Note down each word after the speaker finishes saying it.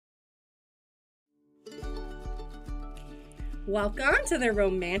Welcome to the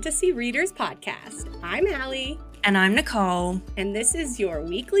Romantasy Readers Podcast. I'm Allie. And I'm Nicole. And this is your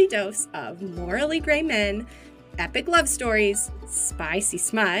weekly dose of morally gray men, epic love stories, spicy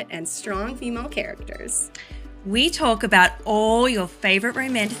smut, and strong female characters. We talk about all your favorite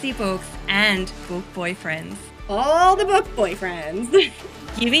romantasy books and book boyfriends. All the book boyfriends.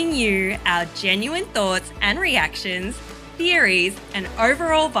 Giving you our genuine thoughts and reactions, theories, and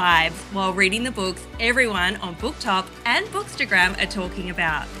overall vibes while reading the books everyone on BookTok and Bookstagram are talking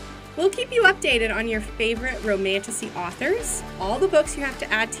about. We'll keep you updated on your favorite romantasy authors, all the books you have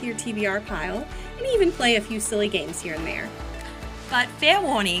to add to your TBR pile, and even play a few silly games here and there. But fair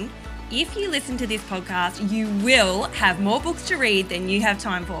warning, if you listen to this podcast, you will have more books to read than you have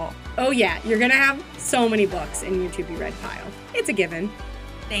time for. Oh yeah, you're going to have so many books in your to-be-read pile. It's a given.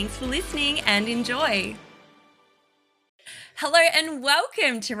 Thanks for listening and enjoy. Hello and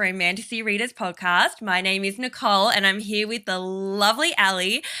welcome to Romantasy Readers Podcast. My name is Nicole and I'm here with the lovely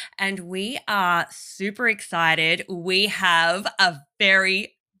Allie and we are super excited. We have a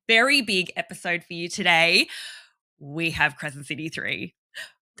very, very big episode for you today. We have Crescent City 3.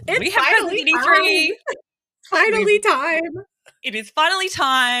 It's finally time. It is finally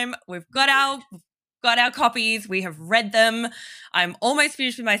time. We've got our copies. We have read them. I'm almost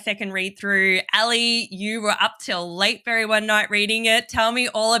finished with my second read through. Allie, you were up till late very one night reading it. Tell me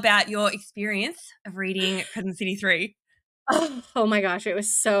all about your experience of reading Crescent City 3. Oh my gosh, it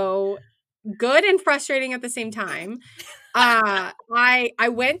was so good and frustrating at the same time. I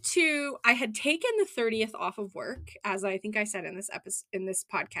had taken the 30th off of work, as I think I said in this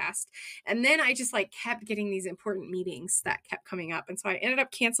podcast. And then I just kept getting these important meetings that kept coming up. And so I ended up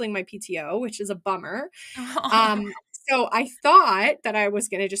canceling my PTO, which is a bummer. So I thought that I was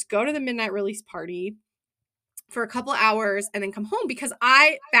going to just go to the midnight release party for a couple hours and then come home because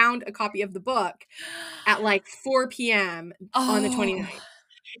I found a copy of the book at 4 p.m. on the 29th.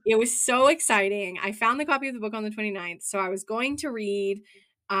 It was so exciting. I found the copy of the book on the 29th, so I was going to read,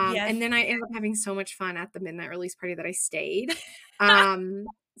 and then I ended up having so much fun at the midnight release party that I stayed.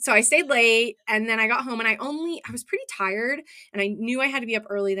 So I stayed late, and then I got home, and I was pretty tired, and I knew I had to be up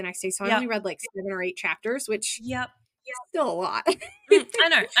early the next day, so I only read 7 or 8 chapters, which is still a lot. I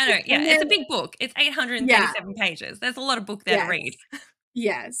know. Yeah, it's a big book. It's 837 pages. There's a lot of book there to read.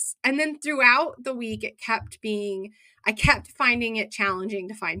 Yes. And then throughout the week, I kept finding it challenging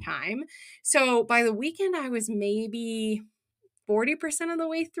to find time. So by the weekend, I was maybe 40% of the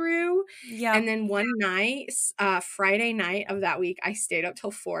way through. Yeah. And then one night, Friday night of that week, I stayed up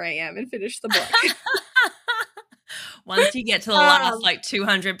till 4 a.m. and finished the book. Once you get to the last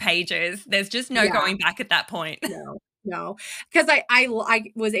 200 pages, there's just no going back at that point. No, because I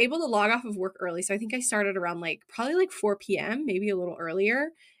was able to log off of work early. So I think I started around probably 4 p.m., maybe a little earlier.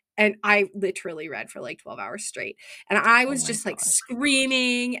 And I literally read for 12 hours straight. And I was just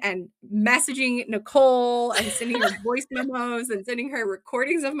screaming and messaging Nicole and sending her voice memos and sending her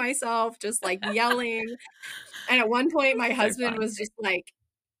recordings of myself, just yelling. And at one point, my husband was just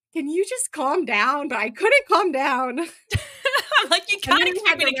can you just calm down? But I couldn't calm down. I'm you can't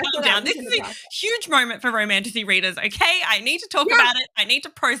expect me to calm down. This is a huge moment for romantasy readers, okay? I need to talk about it. I need to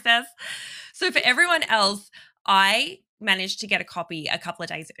process. So for everyone else, I managed to get a copy a couple of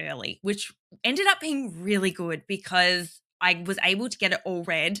days early, which ended up being really good because I was able to get it all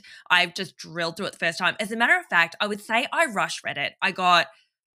read. I've just drilled through it the first time. As a matter of fact, I would say I rush read it. I got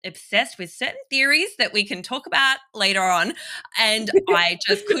obsessed with certain theories that we can talk about later on. And I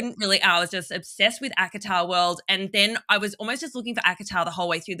just I was just obsessed with ACOTAR world. And then I was almost just looking for ACOTAR the whole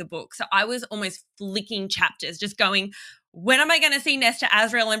way through the book. So I was almost flicking chapters, just going, when am I going to see Nesta,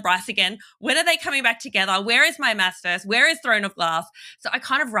 Azrael, and Bryce again? When are they coming back together? Where is my Maasverse? Where is Throne of Glass? So I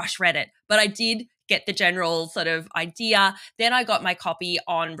kind of rush read it, but I did get the general sort of idea. Then I got my copy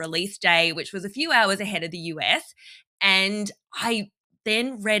on release day, which was a few hours ahead of the US. And I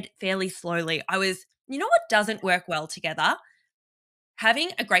then read fairly slowly. You know what doesn't work well together? Having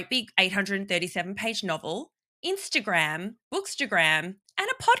a great big 837-page novel, Instagram, Bookstagram, and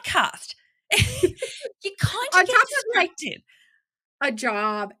a podcast. You kind of get distracted. A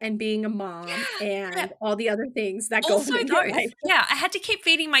job and being a mom and all the other things that go into life. Yeah, I had to keep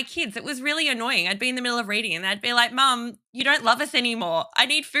feeding my kids. It was really annoying. I'd be in the middle of reading and they'd be like, Mum, you don't love us anymore. I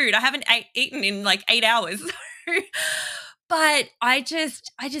need food. I haven't eaten in 8 hours. But I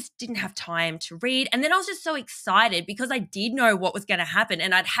just didn't have time to read. And then I was just so excited because I did know what was going to happen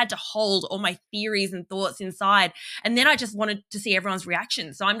and I'd had to hold all my theories and thoughts inside. And then I just wanted to see everyone's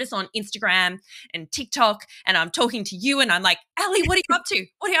reaction. So I'm just on Instagram and TikTok and I'm talking to you and I'm like, Allie, what are you up to?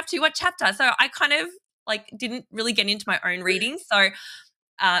 What are you up to? What chapter? So I kind of didn't really get into my own reading. So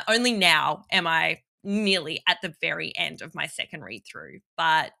only now am I nearly at the very end of my second read through.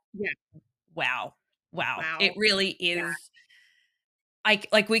 But Yeah. wow. It Wow. really Yeah. is.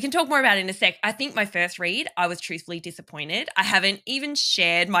 Like we can talk more about it in a sec. I think my first read, I was truthfully disappointed. I haven't even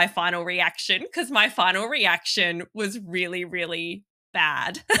shared my final reaction because my final reaction was really, really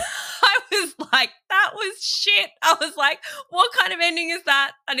bad. I was like, that was shit. I was like, what kind of ending is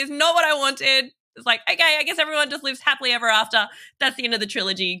that? That is not what I wanted. It's like, okay, I guess everyone just lives happily ever after. That's the end of the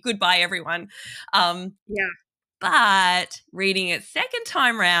trilogy. Goodbye, everyone. Yeah. But reading it second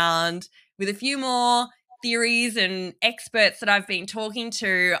time round with a few more theories and experts that I've been talking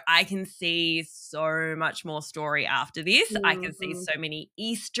to, I can see so much more story after this. I can see Mhm. so many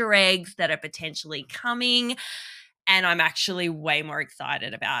Easter eggs that are potentially coming, and I'm actually way more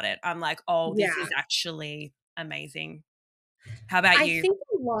excited about it. I'm like, oh, this Yeah. is actually amazing. How about I you? think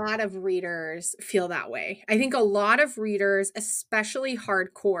a lot of readers feel that way. I think a lot of readers, especially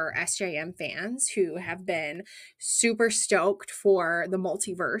hardcore SJM fans who have been super stoked for the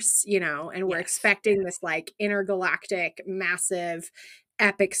multiverse, and we're Yes. expecting this like intergalactic, massive,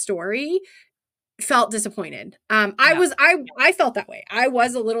 epic story, felt disappointed. Yep. I felt that way. I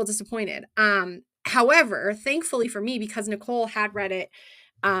was a little disappointed. However, thankfully for me, because Nicole had read it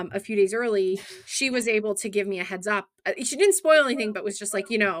a few days early, she was able to give me a heads up. She didn't spoil anything, but was just like,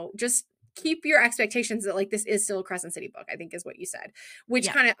 just keep your expectations that like this is still a Crescent City book, I think is what you said, which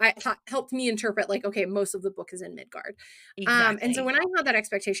Yep. kind of helped me interpret like, okay, most of the book is in Midgard. And so Exactly. when I had that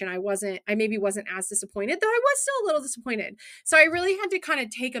expectation, I maybe wasn't as disappointed, though I was still a little disappointed. So I really had to kind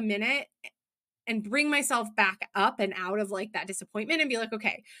of take a minute and bring myself back up and out of like that disappointment and be like,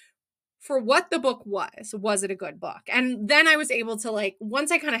 okay, for what the book was it a good book? And then I was able to like, once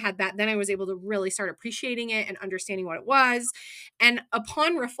I kind of had that, then I was able to really start appreciating it and understanding what it was. And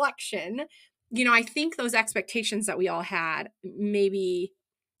upon reflection, I think those expectations that we all had, maybe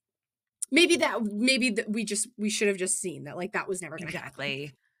that we should have just seen that like that was never going to happen.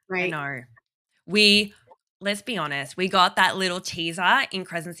 Exactly. I Right. know. We Let's be honest, we got that little teaser in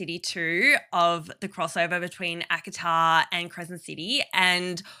Crescent City 2 of the crossover between ACOTAR and Crescent City,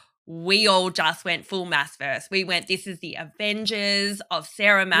 and we all just went full Massverse. We went, this is the Avengers of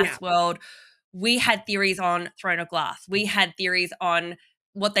Sarah Yeah. Mass We had theories on Throne of Glass. We had theories on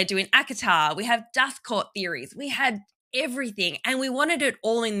what they do in ACOTAR. We have Dust Court theories. We had everything, and we wanted it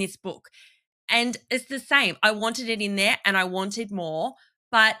all in this book. And it's the same. I wanted it in there and I wanted more,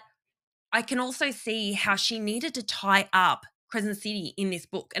 but I can also see how she needed to tie up Crescent City in this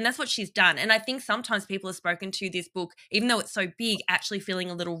book. And that's what she's done. And I think sometimes people have spoken to this book, even though it's so big, actually feeling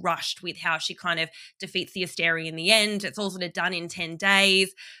a little rushed with how she kind of defeats the Asteri in the end. It's all sort of done in 10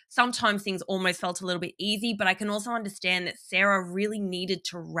 days. Sometimes things almost felt a little bit easy, but I can also understand that Sarah really needed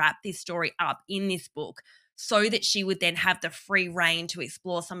to wrap this story up in this book so that she would then have the free reign to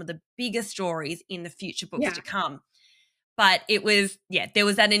explore some of the bigger stories in the future books Yeah. to come. But it was, there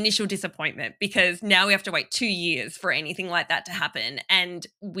was that initial disappointment because now we have to wait 2 years for anything like that to happen. And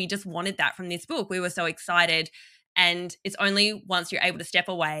we just wanted that from this book. We were so excited. And it's only once you're able to step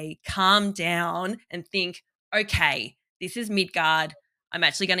away, calm down, and think, okay, this is Midgard. I'm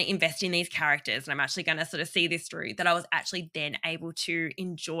actually going to invest in these characters and I'm actually going to sort of see this through, that I was actually then able to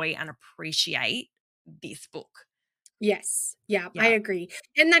enjoy and appreciate this book. Yes. Yeah, I Yeah. agree.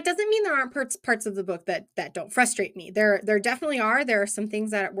 And that doesn't mean there aren't parts of the book that don't frustrate me. There definitely are. There are some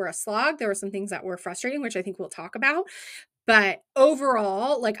things that were a slog. There were some things that were frustrating, which I think we'll talk about. But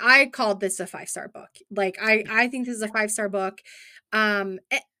overall, like I called this a 5-star book. Like I think this is a 5-star book. And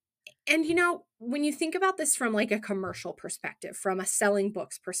when you think about this from like a commercial perspective, from a selling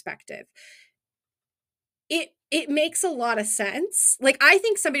books perspective, it makes a lot of sense. Like I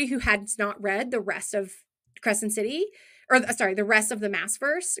think somebody who had not read the rest of Crescent City, or sorry, the rest of the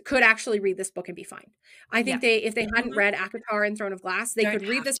Massverse could actually read this book and be fine. I Yeah. think if they hadn't read ACOTAR and Throne of Glass, they Don't could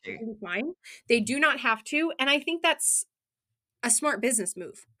read have this book to. and be fine. They do not have to, and I think that's a smart business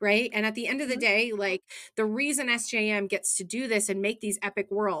move, right? And at the end of the Mhm. day, like the reason SJM gets to do this and make these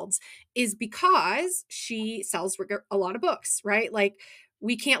epic worlds is because she sells a lot of books, right? Like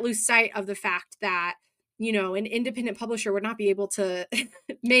we can't lose sight of the fact that an independent publisher would not be able to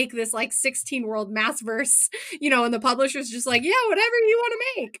make this like 16 world mass verse, and the publisher's just like, yeah, whatever you want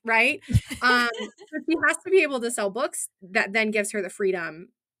to make, right? So she has to be able to sell books that then gives her the freedom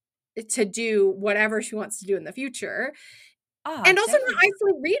to do whatever she wants to do in the future, Oh, and also not definitely.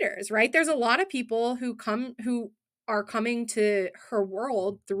 isolate readers, right? There's a lot of people who are coming to her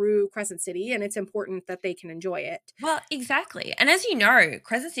world through Crescent City, and it's important that they can enjoy it. Well, exactly. And as you know,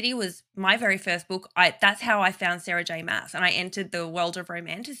 Crescent City was my very first book. That's how I found Sarah J. Maas and I entered the world of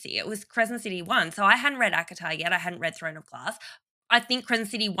romantasy. It was Crescent City 1. So I hadn't read ACOTAR yet. I hadn't read Throne of Glass. I think Crescent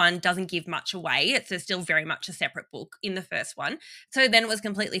City 1 doesn't give much away. It's still very much a separate book in the first one. So then it was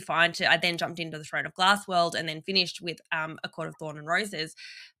completely fine I then jumped into the Throne of Glass world and then finished with A Court of Thorn and Roses.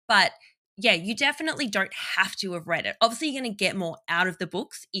 But yeah, you definitely don't have to have read it. Obviously, you're going to get more out of the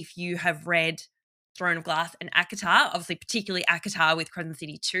books if you have read Throne of Glass and ACOTAR, obviously particularly ACOTAR with Crescent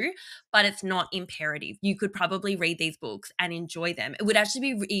City 2, but it's not imperative. You could probably read these books and enjoy them. It would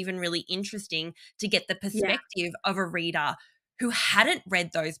actually be even really interesting to get the perspective of a reader who hadn't read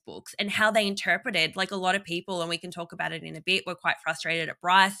those books and how they interpreted, like a lot of people, and we can talk about it in a bit, were quite frustrated at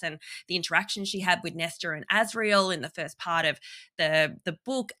Bryce and the interaction she had with Nestor and Azriel in the first part of the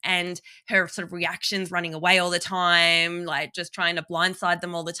book, and her sort of reactions running away all the time, like just trying to blindside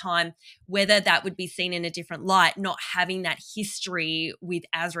them all the time, whether that would be seen in a different light, not having that history with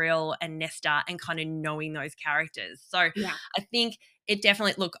Azriel and Nestor and kind of knowing those characters. So I think it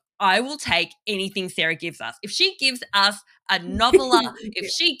definitely, look, I will take anything Sarah gives us. If she gives us a novella, if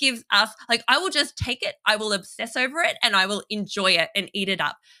she gives us, like, I will just take it, I will obsess over it, and I will enjoy it and eat it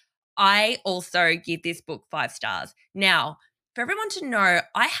up. I also give this book 5 stars. Now, for everyone to know,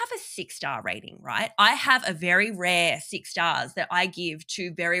 I have a 6-star rating, right? I have a very rare 6 stars that I give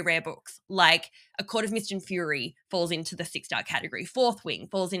to very rare books. Like A Court of Mist and Fury falls into the 6-star category. Fourth Wing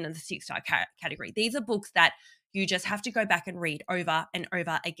falls into the 6-star category. These are books that you just have to go back and read over and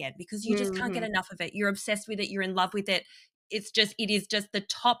over again because you just can't get enough of it. You're obsessed with it. You're in love with it. It is just the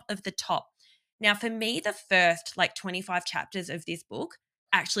top of the top. Now, for me, the first 25 chapters of this book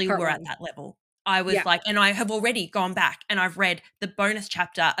actually were at that level. I was like, and I have already gone back and I've read the bonus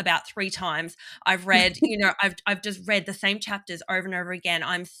chapter about 3 times. I've read, I've just read the same chapters over and over again.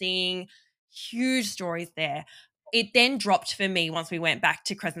 I'm seeing huge stories there. It then dropped for me once we went back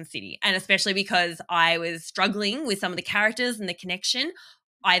to Crescent City, and especially because I was struggling with some of the characters and the connection.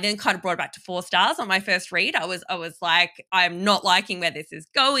 I then kind of brought it back to 4 stars on my first read. I was like, I'm not liking where this is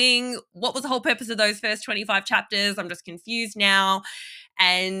going. What was the whole purpose of those first 25 chapters? I'm just confused now.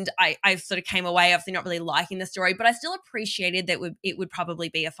 And I sort of came away obviously not really liking the story, but I still appreciated that it would probably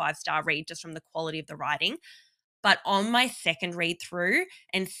be a 5-star read just from the quality of the writing. But on my second read through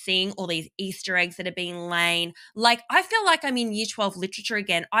and seeing all these Easter eggs that are being laid, like, I feel like I'm in Year 12 literature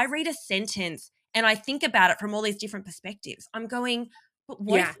again. I read a sentence and I think about it from all these different perspectives. I'm going, but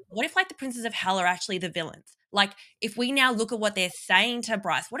what if like the Princes of Hell are actually the villains? Like, if we now look at what they're saying to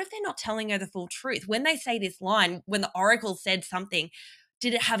Bryce, what if they're not telling her the full truth? When they say this line, when the Oracle said something,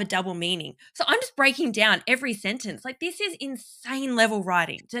 did it have a double meaning? So I'm just breaking down every sentence. Like, this is insane level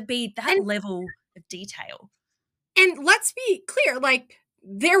writing to be that level of detail. And let's be clear, like,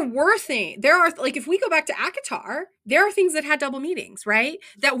 there are, like, if we go back to ACOTAR, there are things that had double meanings, right?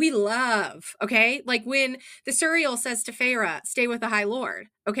 That we love, okay? Like when the Suriel says to Feyre, stay with the High Lord,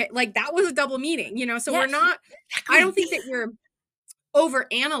 okay? Like, that was a double meaning, so we're not, exactly. I don't think that we're over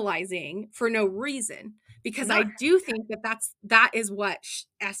analyzing for no reason, because I do think that is what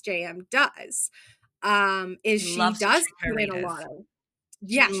SJM does, is she does put in a lot of,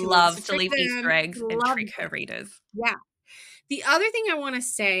 she loves to leave Easter eggs and trick her readers. Yeah. The other thing I want to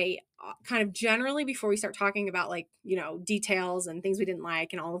say, kind of generally before we start talking about, like, details and things we didn't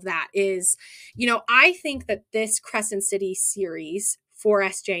like and all of that, is, I think that this Crescent City series for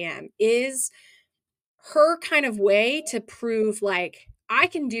SJM is her kind of way to prove, like, I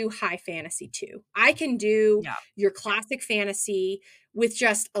can do high fantasy too. I can do your classic fantasy with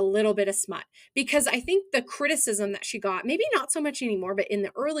just a little bit of smut. Because I think the criticism that she got, maybe not so much anymore, but in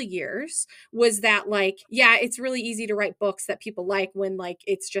the early years, was that, like, it's really easy to write books that people like when, like,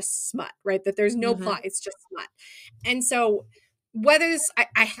 it's just smut, right? That there's no plot, it's just smut. And so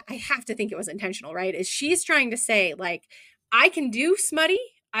I have to think it was intentional, right? Is she's trying to say, like, I can do smutty,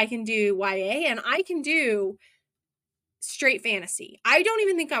 I can do YA, and I can do straight fantasy. I don't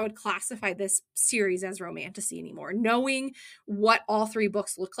even think I would classify this series as romantasy anymore, knowing what all 3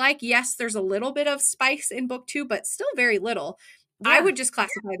 books look like. Yes, there's a little bit of spice in book 2, but still very little. I would just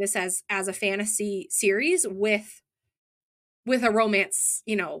classify this as a fantasy series with a romance,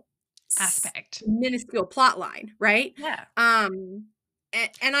 aspect, minuscule plot line, right? Yeah.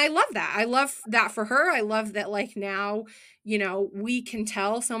 And I love that. I love that for her. I love that, like, now, we can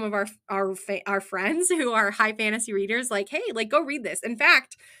tell some of our friends who are high fantasy readers, like, hey, like, go read this. In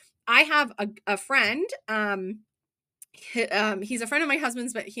fact, I have a friend, he's a friend of my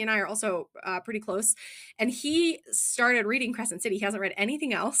husband's, but he and I are also pretty close, and he started reading Crescent City. He hasn't read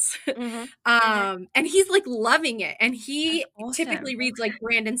anything else. And he's, like, loving it, and he typically reads, like,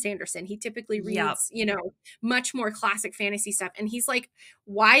 Brandon Sanderson. He typically reads much more classic fantasy stuff, and he's like,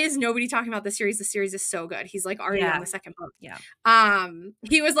 why is nobody talking about this series? The series is so good. He's, like, already on the second book.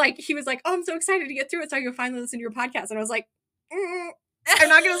 He was like, oh, I'm so excited to get through it so I can finally listen to your podcast. And I was like, I'm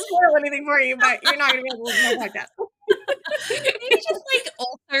not going to spoil anything for you, but you're not going to be able to listen to my podcast. Maybe just like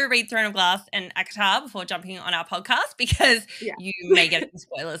also read Throne of Glass and ACOTAR before jumping on our podcast, because you may get some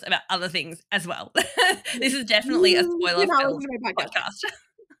spoilers about other things as well. This is definitely a spoiler-filled podcast.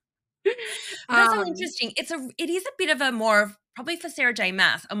 That's so interesting. It is a bit of a more, probably for Sarah J.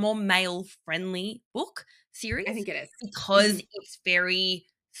 Maas, a more male-friendly book series. I think it is. Because it's very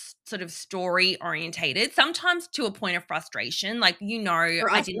sort of story orientated, sometimes to a point of frustration. Like,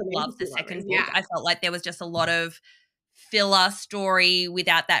 I didn't love the second book. I felt like there was just a lot of filler story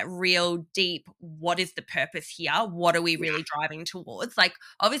without that real deep, what is the purpose here? What are we really driving towards? Like,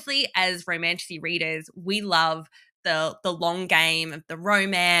 obviously, as romantasy readers, we love the long game of the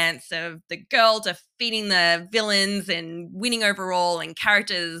romance, of the girl defeating the villains and winning overall, and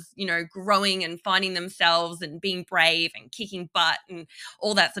characters, growing and finding themselves and being brave and kicking butt and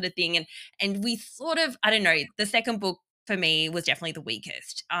all that sort of thing. And we sort of, I don't know, the second book for me was definitely the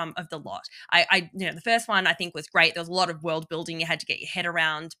weakest of the lot. The first one I think was great. There was a lot of world building you had to get your head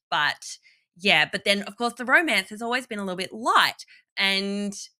around, but then of course the romance has always been a little bit light,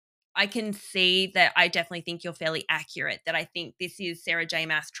 and I can see that. I definitely think you're fairly accurate that I think this is Sarah J.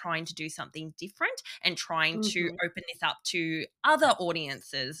 Maas trying to do something different and trying to open this up to other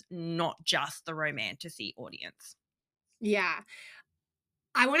audiences, not just the romantasy audience. Yeah.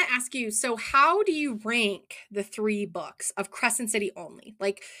 I want to ask you, so how do you rank the 3 books of Crescent City only?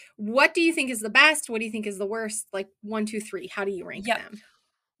 Like, what do you think is the best? What do you think is the worst? Like 1, 2, 3, how do you rank them?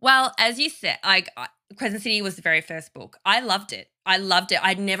 Well, as you said, Crescent City was the very first book. I loved it.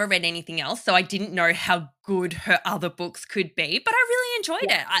 I'd never read anything else, so I didn't know how good her other books could be, but I really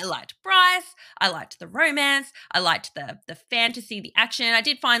enjoyed it. I liked Bryce. I liked the romance. I liked the fantasy, the action. I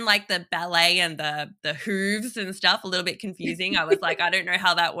did find like the ballet and the hooves and stuff a little bit confusing. I was like, I don't know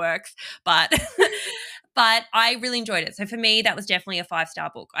how that works, but but I really enjoyed it. So for me, that was definitely a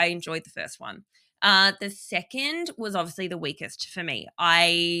 5-star book. I enjoyed the first one. The second was obviously the weakest for me.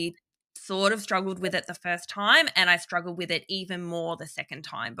 I sort of struggled with it the first time, and I struggled with it even more the second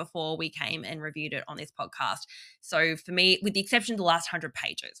time before we came and reviewed it on this podcast. So for me, with the exception of the last 100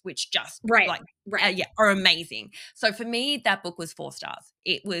 pages, which just are amazing. So for me, that book was 4 stars.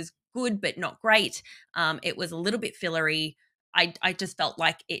 It was good, but not great. It was a little bit fillery. I just felt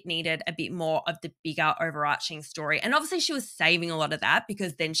like it needed a bit more of the bigger overarching story. And obviously she was saving a lot of that,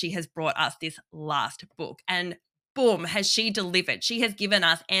 because then she has brought us this last book, and boom, has she delivered. She has given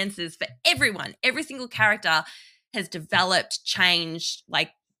us answers for everyone. Every single character has developed, changed,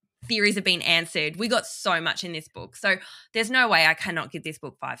 like theories have been answered. We got so much in this book. So there's no way I cannot give this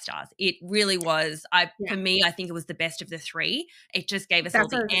book 5 stars. It really was. For me, I think it was the best of the 3. It just gave us all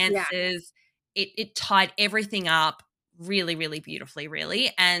the answers. It tied everything up really, really beautifully,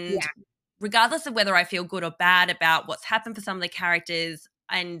 really. And regardless of whether I feel good or bad about what's happened for some of the characters,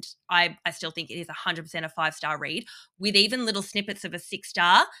 and I still think it is 100% a 5-star read, with even little snippets of a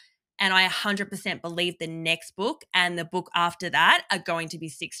 6-star. And I 100% believe the next book and the book after that are going to be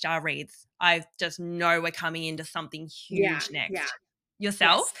 6-star reads. I just know we're coming into something huge next. Yeah.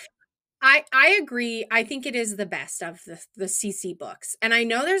 Yourself? Yes. I agree. I think it is the best of the CC books. And I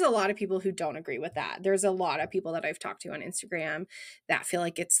know there's a lot of people who don't agree with that. There's a lot of people that I've talked to on Instagram that feel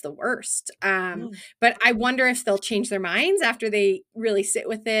like it's the worst. But I wonder if they'll change their minds after they really sit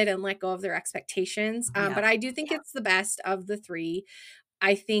with it and let go of their expectations. But I do think it's the best of the 3.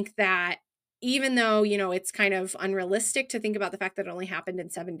 I think that even though, it's kind of unrealistic to think about the fact that it only happened in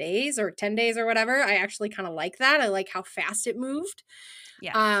 7 days or 10 days or whatever, I actually kind of like that. I like how fast it moved.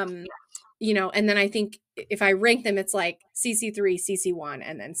 Yeah. And then I think if I rank them, it's like CC3, CC1,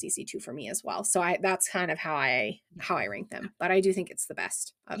 and then CC2 for me as well. So that's kind of how I rank them. But I do think it's the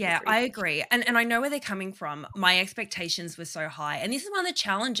best of the 3. I agree. And I know where they're coming from. My expectations were so high. And this is one of the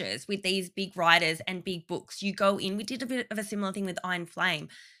challenges with these big writers and big books. You go in, we did a bit of a similar thing with Iron Flame.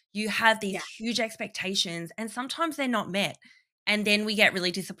 You have these huge expectations, and sometimes they're not met. And then we get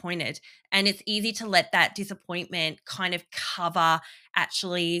really disappointed. And it's easy to let that disappointment kind of cover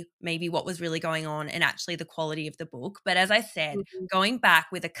actually maybe what was really going on and actually the quality of the book. But as I said, going back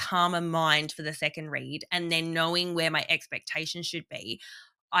with a calmer mind for the second read and then knowing where my expectations should be,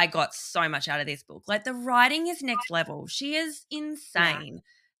 I got so much out of this book. Like, the writing is next level. She is insane.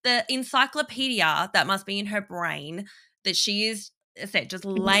 The encyclopedia that must be in her brain that she is, as I said, just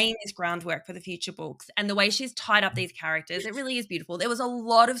laying this groundwork for the future books, and the way she's tied up these characters, it really is beautiful. There was a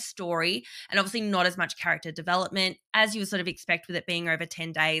lot of story and obviously not as much character development as you would sort of expect with it being over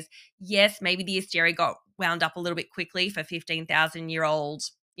 10 days. Yes, maybe the hysteria got wound up a little bit quickly for 15,000-year-old,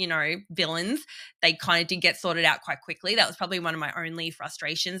 villains, they kind of did get sorted out quite quickly. That was probably one of my only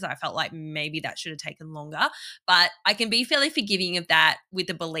frustrations. I felt like maybe that should have taken longer, but I can be fairly forgiving of that with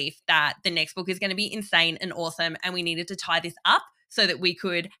the belief that the next book is going to be insane and awesome, and we needed to tie this up so that we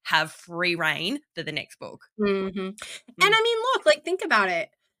could have free reign for the next book. Mm-hmm. And I mean, look, like, think about it.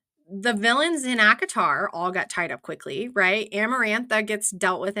 The villains in ACOTAR all got tied up quickly, right? Amarantha gets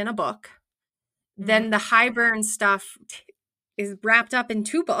dealt with in a book. Mm-hmm. Then the Highburn stuff is wrapped up in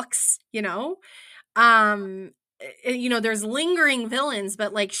 2 books, there's lingering villains,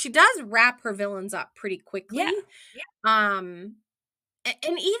 but like she does wrap her villains up pretty quickly. Yeah. And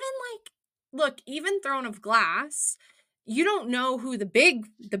even like, look, even Throne of Glass, you don't know who the big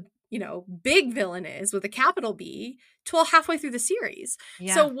villain is with a capital B till halfway through the series.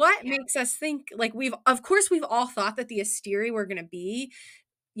 Yeah. So what makes us think, like, we've all thought that the Asteri were going to be,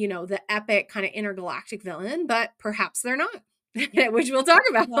 the epic kind of intergalactic villain, but perhaps they're not, which we'll talk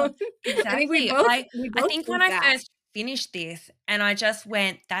about. Well, exactly. I think when I first finished this and I just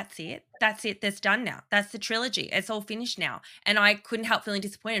went, that's it. That's done now. That's the trilogy. It's all finished now. And I couldn't help feeling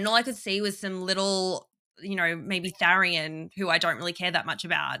disappointed. And all I could see was some little, maybe Tharian, who I don't really care that much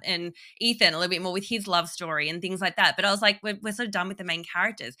about, and Ethan a little bit more with his love story and things like that. But I was like, we're sort of done with the main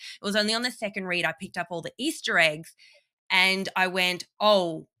characters. It was only on the second read I picked up all the Easter eggs. And I went,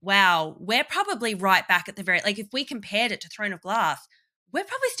 oh, wow, we're probably right back at the very, like, if we compared it to Throne of Glass, we're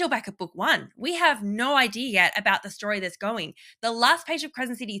probably still back at book 1. We have no idea yet about the story that's going. The last page of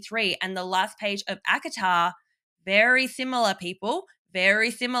Crescent City 3 and the last page of ACOTAR, very similar, people,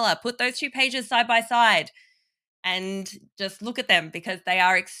 very similar. Put those 2 pages side by side and just look at them, because they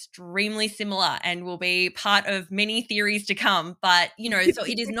are extremely similar and will be part of many theories to come. But, so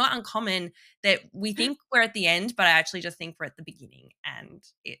it is not uncommon that we think we're at the end, but I actually just think we're at the beginning. And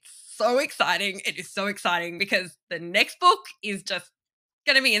it's so exciting. It is so exciting because the next book is just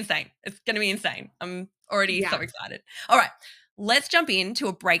going to be insane. It's going to be insane. I'm already so excited. All right, let's jump into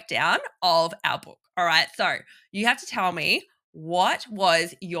a breakdown of our book. All right, so you have to tell me, what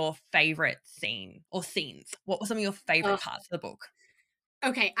was your favorite scene or scenes? What were some of your favorite parts of the book?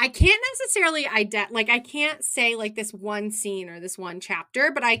 Okay, I can't necessarily I can't say like this one scene or this one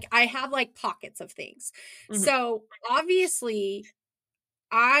chapter, but I have like pockets of things. Mm-hmm. So obviously,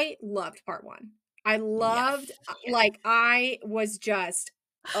 I loved part 1. I loved, I was just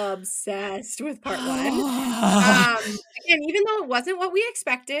obsessed with part 1. Again, even though it wasn't what we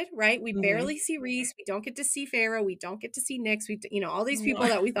expected, right? We barely see Reese. We don't get to see Pharaoh. We don't get to see Nyx. All these people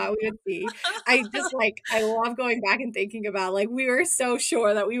that we thought we would see. I just I love going back and thinking about, like, we were so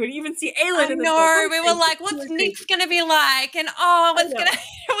sure that we would even see Aelin in this book. We were like, what's Nyx going to be like? And what's going to,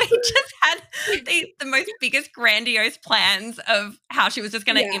 we just had the most biggest grandiose plans of how she was just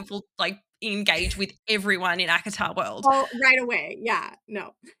going to engage with everyone in ACOTAR world. Oh, right away. Yeah,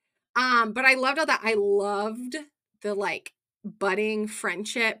 no. But I loved all that. I loved the budding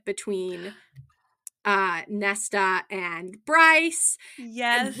friendship between Nesta and Bryce.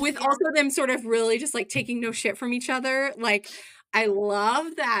 Yes. With also them sort of really just taking no shit from each other. I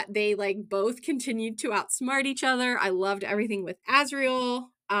love that they both continued to outsmart each other. I loved everything with Azriel.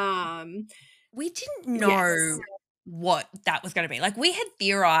 We didn't know what that was going to be. We had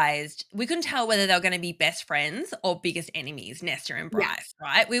theorized, we couldn't tell whether they were going to be best friends or biggest enemies, Nesta and Bryce,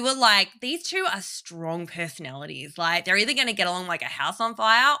 right? We were like, these two are strong personalities. They're either going to get along like a house on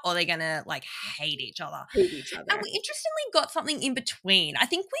fire, or they're going to hate each other. And we interestingly got something in between. I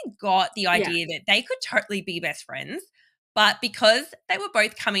think we got the idea that they could totally be best friends, but because they were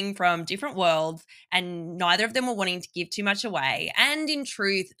both coming from different worlds and neither of them were wanting to give too much away, and in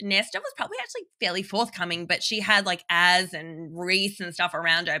truth, Nesta was probably actually fairly forthcoming, but she had Az and Reese and stuff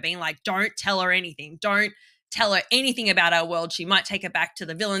around her being like, don't tell her anything. Don't tell her anything about our world. She might take her back to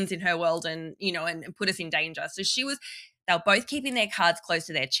the villains in her world and, and put us in danger. So they were both keeping their cards close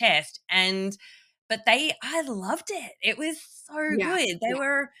to their chest. But I loved it. It was so good. They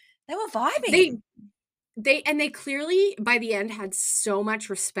were vibing. They clearly by the end had so much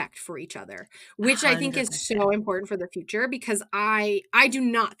respect for each other, which 100%. I think is so important for the future, because I do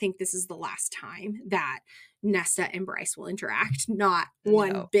not think this is the last time that Nesta and Bryce will interact. Not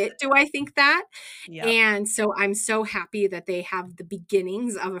one bit do I think that. Yep. And so I'm so happy that they have the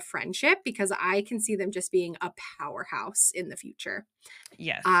beginnings of a friendship, because I can see them just being a powerhouse in the future.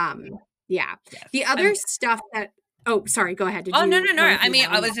 Yes. Yeah. Yes. The other stuff that oh, sorry, go ahead. No. I mean,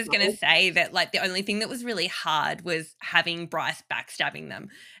 I was just going to say that the only thing that was really hard was having Bryce backstabbing them.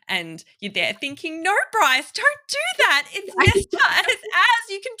 And you're there thinking, no, Bryce, don't do that. It's Nesta, it's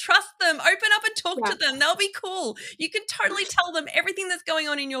Az. You can trust them. Open up and talk to them. They'll be cool. You can totally tell them everything that's going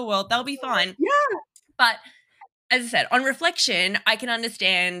on in your world. They'll be fine. Yeah. But as I said, on reflection, I can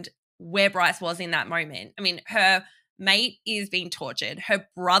understand where Bryce was in that moment. I mean, her mate is being tortured. Her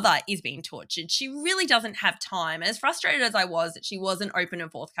brother is being tortured. She really doesn't have time. As frustrated as I was that she wasn't open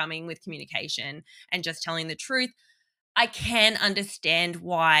and forthcoming with communication and just telling the truth, I can understand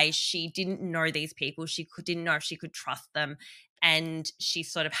why she didn't know these people. Didn't know if she could trust them. And she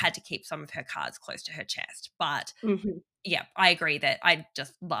sort of had to keep some of her cards close to her chest. But yeah, I agree that I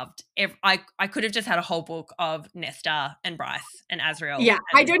just loved I could have just had a whole book of Nesta and Bryce and Azrael. Yeah,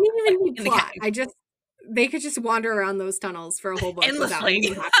 I don't even need plot. They could just wander around those tunnels for a whole book endlessly.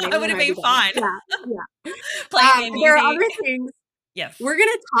 Without happening. I would have been fine. Yeah. There are other things. Yes. We're going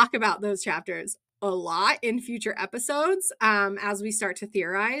to talk about those chapters a lot in future episodes as we start to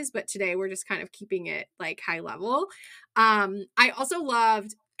theorize, but today we're just kind of keeping it like high level. I also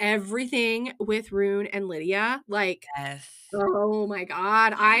loved everything with Rune and Lydia. Like, yes. Oh my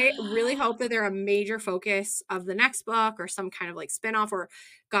God. I really hope that they're a major focus of the next book or some kind of like spinoff, or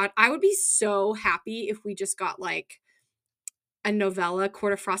God, I would be so happy if we just got like a novella,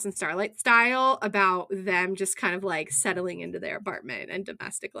 Court of Frost and Starlight style, about them just kind of like settling into their apartment and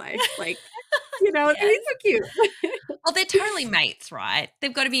domestic life. Like, you know, yes. It's so cute. Well, they're totally mates, right?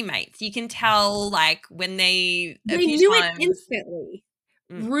 They've got to be mates. You can tell like when they knew it instantly.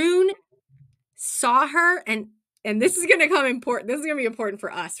 Rune saw her, and this is going to come important. This is going to be important for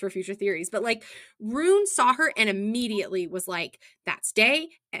us for future theories. But like Rune saw her and immediately was like, that's Day.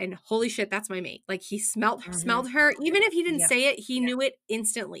 And holy shit, that's my mate. Like he smelled her. Even if he didn't say it, he knew it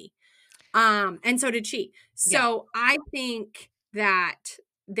instantly. And so did she. So I think that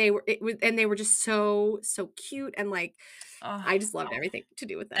they were just so cute. And like, I just loved everything to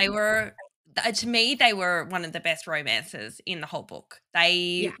do with them. To me, they were one of the best romances in the whole book.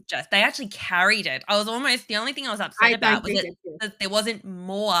 They actually carried it. I was almost, the only thing I was upset about was that there wasn't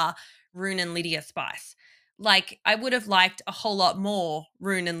more Rune and Lydia spice. Like, I would have liked a whole lot more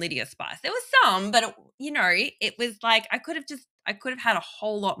Rune and Lydia spice. There was some, but it was like, I could have had a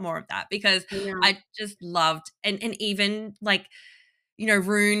whole lot more of that, because I just loved, and even like,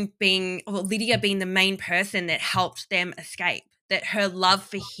 Lydia being the main person that helped them escape. That her love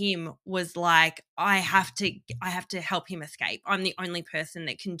for him was like, I have to help him escape. I'm the only person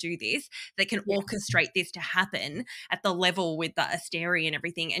that can do this, that can orchestrate this to happen at the level with the Asteri and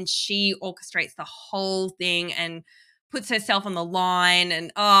everything. And she orchestrates the whole thing and puts herself on the line.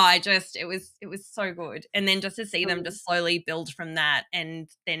 And it was so good. And then just to see them just slowly build from that and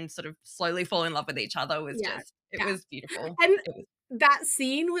then sort of slowly fall in love with each other was was beautiful. And that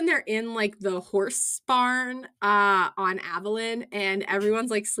scene when they're in like the horse barn on Avalon, and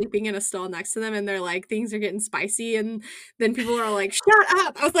everyone's like sleeping in a stall next to them, and they're like, things are getting spicy, and then people are like, shut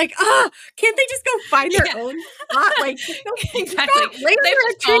up. I was like, can't they just go find their own spot? Like, exactly. They've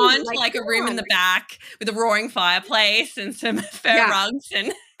just gone to like a room in the back with a roaring fireplace and some fur rugs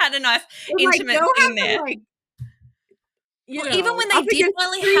and had a nice intimate scene there. Like, even when they did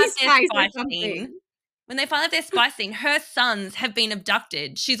finally have their spice scene, when they finally have their spice scene, her sons have been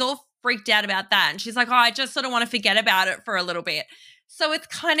abducted. She's all freaked out about that. And she's like, I just sort of want to forget about it for a little bit. So it's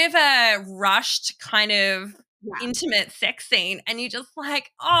kind of a rushed kind of intimate sex scene. And you're just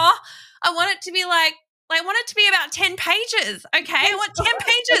like, I want it to be like, I want it to be about 10 pages. Okay. I want 10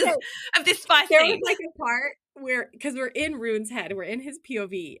 pages of this spice scene. There was like a part where, because we're in Rune's head, we're in his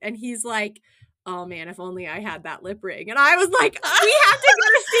POV, and he's like, oh man, if only I had that lip ring. And I was like, we have to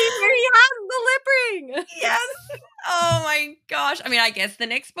go see where he has the lip ring. Yes. Oh my gosh. I mean, I guess the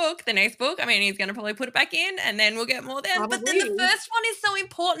next book, I mean, he's going to probably put it back in and then we'll get more then. Probably. But then the first one is so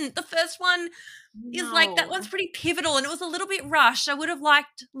important. The first one is like, that one's pretty pivotal, and it was a little bit rushed. I would have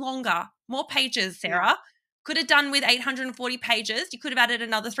liked longer, more pages, Sarah. Yeah. Could have done with 840 pages. You could have added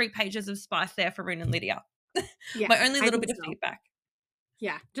another 3 pages of spice there for Rune and Lydia. My only little bit of feedback.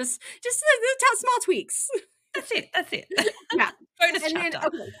 Yeah, just the small tweaks. That's it. Yeah. Bonus and chapter.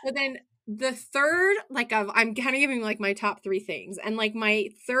 So then the third, like, I'm kind of giving like my top 3 things, and like my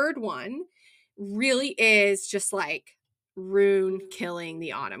third one really is just like Rune killing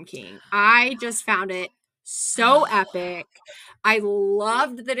the Autumn King. I just found it so epic. I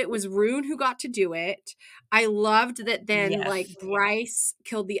loved that it was Rune who got to do it. I loved that then like Bryce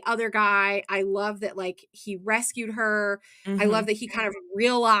killed the other guy. I love that like he rescued her. I love that he kind of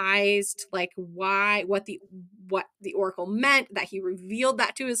realized like what the Oracle meant, that he revealed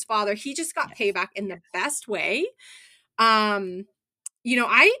that to his father. He just got payback in the best way. I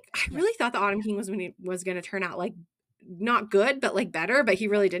really thought the Autumn King was going to turn out like not good, but like better, but he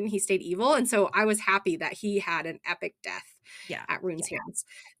really didn't. He stayed evil. And so I was happy that he had an epic death at Rune's hands.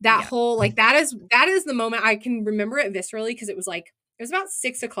 That whole, like, that is the moment I can remember it viscerally, because it was like it was about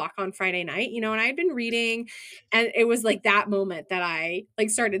 6:00 on Friday night, you know, and I had been reading, and it was like that moment that I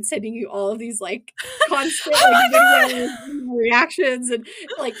like started sending you all of these like constant videos, reactions, and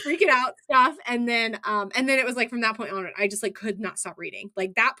like freaking out stuff. And then it was like from that point on, I just like could not stop reading.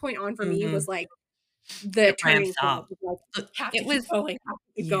 Like that point on for me was like the It turning ramps point. up. Like, have to It was keep going, have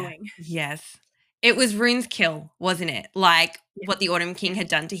to keep going. Yes. It was Rune's kill, wasn't it? Like what the Autumn King had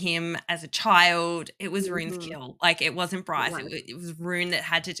done to him as a child. It was Rune's kill. Like it wasn't Bryce. It was Rune that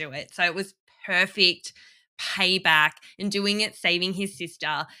had to do it. So it was perfect payback and doing it, saving his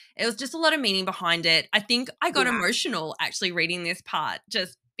sister. It was just a lot of meaning behind it. I think I got emotional actually reading this part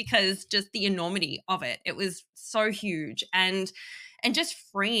just because just the enormity of it. It was so huge and just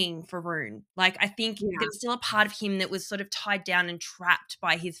freeing for Rune. Like I think there was still a part of him that was sort of tied down and trapped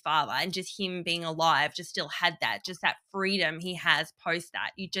by his father, and just him being alive just still had that freedom he has post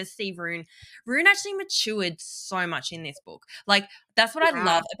that. You just see Rune actually matured so much in this book. Like that's what I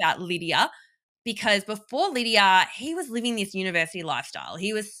love about Lydia. Because before Lydia, he was living this university lifestyle.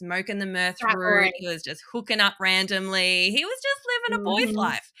 He was smoking the myrrh root. He was just hooking up randomly. He was just living a boy's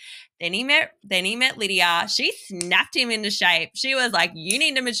life. Then he met Lydia. She snapped him into shape. She was like, "You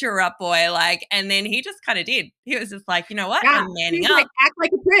need to mature up, boy." Like, and then he just kind of did. He was just like, "You know what? I'm manning up. Like, act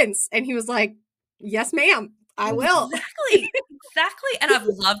like a prince." And he was like, "Yes, ma'am. I will." Exactly. And I've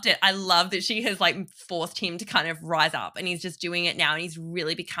loved it. I love that she has like forced him to kind of rise up, and he's just doing it now, and he's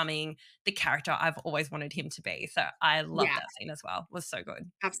really becoming the character I've always wanted him to be. So I love that scene as well. It was so good.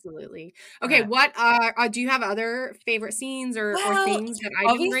 Absolutely. Okay, what do you have other favorite scenes or things that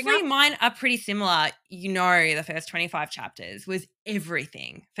I didn't bring up? Obviously mine are pretty similar. You know, the first 25 chapters was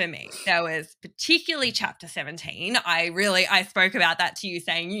everything for me. There was particularly chapter 17. I spoke about that to you,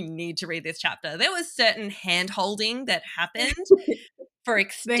 saying you need to read this chapter. There was certain hand holding that happened for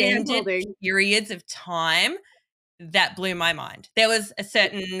extended periods of time that blew my mind. There was a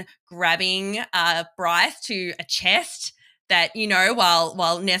certain grabbing Bryce to a chest that, you know,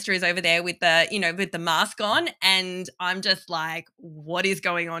 while Nestor is over there with the, you know, with the mask on, and I'm just like, what is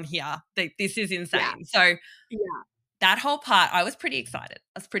going on here? This is insane. So that whole part, I was pretty excited.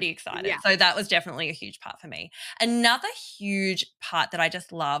 So that was definitely a huge part for me. Another huge part that I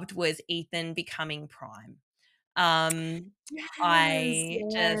just loved was Ethan becoming Prime. I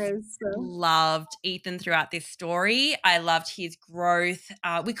just loved Ethan throughout this story. I loved his growth.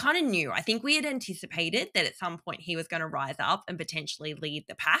 We kind of knew. I think we had anticipated that at some point he was going to rise up and potentially lead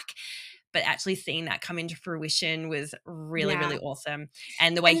the pack. But actually seeing that come into fruition was really, really awesome.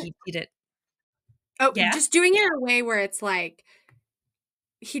 And the way he did it. Oh, just doing it in a way where it's like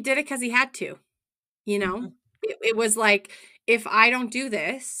he did it because he had to, you know? It was like, if I don't do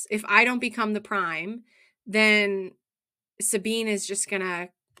this, if I don't become the Prime, then Sabine is just gonna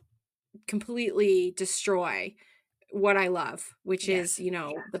completely destroy what I love, which is, you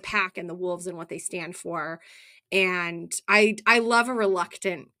know, the pack and the wolves and what they stand for. And I love a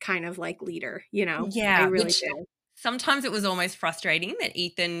reluctant kind of like leader, you know? I really do. Sometimes it was almost frustrating that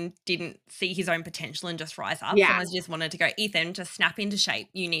Ethan didn't see his own potential and just rise up. Someone just wanted to go, Ethan, just snap into shape.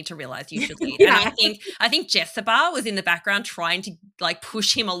 You need to realize you should lead. And I think Jessica was in the background trying to like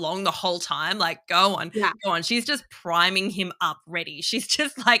push him along the whole time. Like, go on. She's just priming him up ready. She's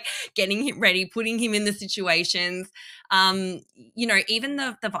just like getting him ready, putting him in the situations. You know, even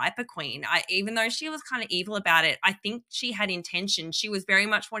the Viper Queen, even though she was kind of evil about it, I think she had intention. She was very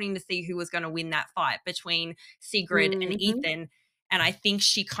much wanting to see who was going to win that fight between Sigrid and Ethan. And I think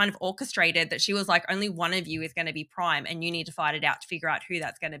she kind of orchestrated that. She was like, only one of you is going to be Prime, and you need to fight it out to figure out who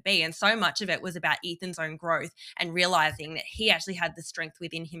that's going to be. And so much of it was about Ethan's own growth and realizing that he actually had the strength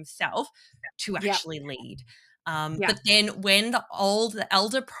within himself to actually lead. But then when the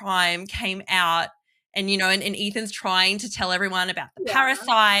elder Prime came out, and, you know, and Ethan's trying to tell everyone about the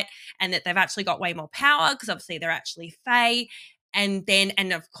parasite and that they've actually got way more power because obviously they're actually Fae. And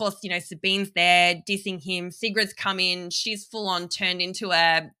of course, you know, Sabine's there dissing him. Sigrid's come in. She's full on turned into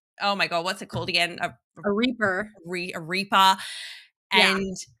oh my God, what's it called again? A Reaper. A Reaper.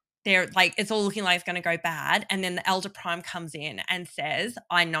 And they're like, it's all looking like it's going to go bad. And then the Elder Prime comes in and says,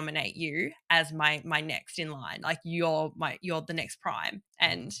 I nominate you as my next in line. Like you're the next Prime.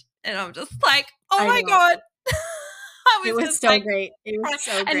 And I'm just like, oh my God. It was so great. It was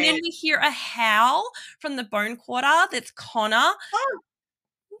so great. And then we hear a howl from the Bone Quarter that's Connor. Oh.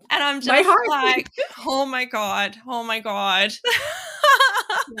 And I'm just like, oh my God. Oh my God.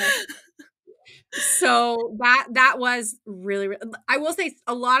 So that was really, I will say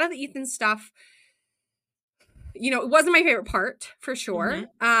a lot of the Ethan stuff, you know, it wasn't my favorite part for sure.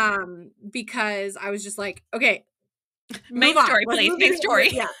 Because I was just like, okay, Main story, please. Main story.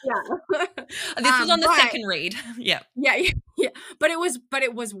 Yeah. This was on the second read. Yeah. But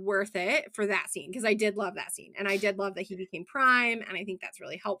it was worth it for that scene, because I did love that scene, and I did love that he became Prime, and I think that's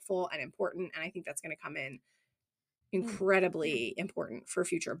really helpful and important, and I think that's going to come in incredibly important for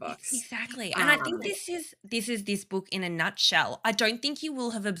future books. Exactly. And I think this is this book in a nutshell. I don't think you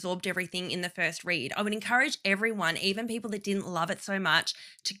will have absorbed everything in the first read. I would encourage everyone, even people that didn't love it so much,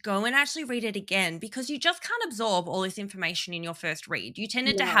 to go and actually read it again, because you just can't absorb all this information in your first read. You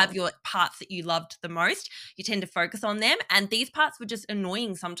tended to have your parts that you loved the most. You tend to focus on them, and these parts were just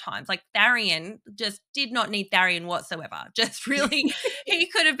annoying sometimes. Like Tharian just did not need Tharian whatsoever. Just really, he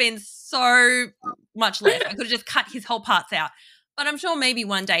could have been so much less. I could have just cut his whole parts out. But I'm sure maybe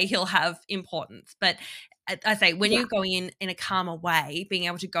one day he'll have importance. But I say, when you're going in a calmer way, being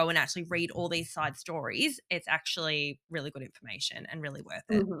able to go and actually read all these side stories, it's actually really good information and really worth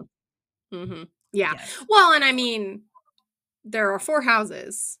it. Yeah. Well, and I mean, there are 4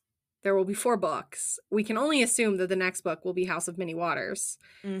 houses. There will be 4 books. We can only assume that the next book will be House of Many Waters.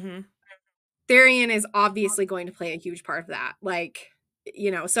 Tharian is obviously going to play a huge part of that. Like,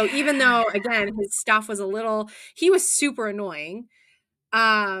 you know, so even though, again, his stuff was he was super annoying.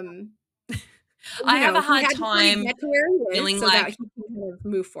 I have a hard time feeling so that he can kind of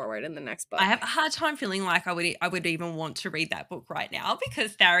move forward in the next book. I have a hard time feeling like I would even want to read that book right now,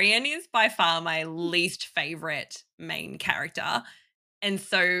 because Tharian is by far my least favorite main character. And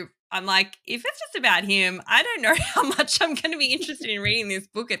so I'm like, if it's just about him, I don't know how much I'm going to be interested in reading this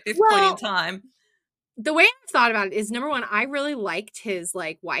book at this point in time. The way I've thought about it is, number one, I really liked his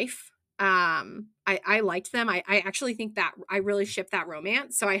wife. I liked them. I actually think that I really ship that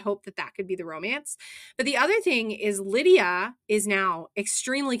romance. So I hope that could be the romance. But the other thing is, Lydia is now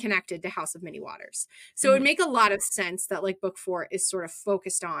extremely connected to House of Many Waters. So it would make a lot of sense that book 4 is sort of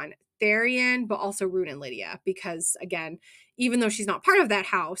focused on Tharian, but also Rune and Lydia, because again, even though she's not part of that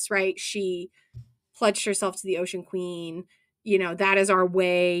house, right? She pledged herself to the Ocean Queen. You know, that is our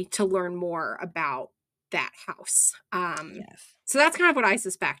way to learn more about that house. So that's kind of what I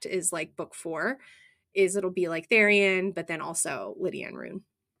suspect is book 4 is it'll be Tharian, but then also Lydia and Rune.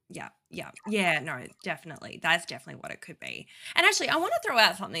 No, definitely. That's definitely what it could be. And actually, I want to throw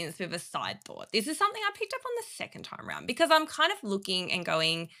out something that's a bit of a side thought. This is something I picked up on the second time around, because I'm kind of looking and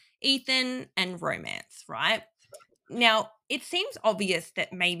going, Ethan and romance, right? Now, it seems obvious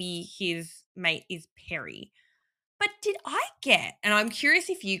that maybe his mate is Perry. But did I get, and I'm curious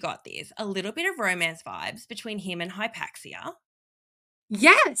if you got this, a little bit of romance vibes between him and Hypaxia?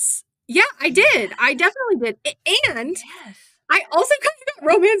 Yes. Yeah, I did. I definitely did. And I also kind of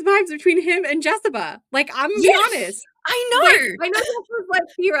got romance vibes between him and Jessica. I'm gonna be honest. I know. I know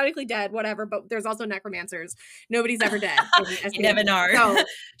Jessica's theoretically dead, whatever, but there's also necromancers. Nobody's ever dead. You never know. So,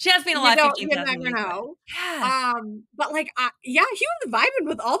 she has been alive 15,000 years. You never know. But he was vibing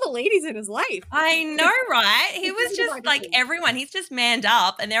with all the ladies in his life. I know, right? He was just everyone. He's just manned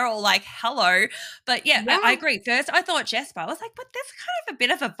up, and they're all like, hello. But I agree. First, I thought Jessica. I was like, but there's kind of a bit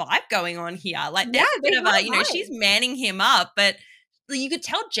of a vibe going on here. There's a bit of a, she's manning him up, but you could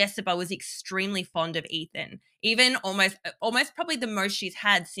tell Jessica was extremely fond of Ethan, even almost probably the most she's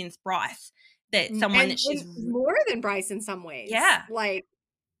had since Bryce. That someone that she's more than Bryce in some ways. Yeah,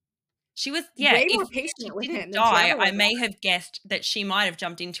 she was way more patient with him. I may have guessed that she might have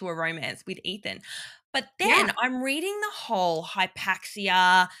jumped into a romance with Ethan, but then I'm reading the whole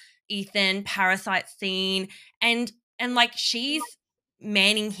Hypaxia, Ethan parasite scene, and she's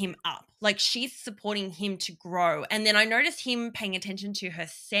manning him up. She's supporting him to grow. And then I noticed him paying attention to her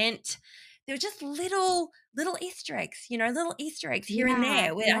scent. There were just little Easter eggs, little Easter eggs here and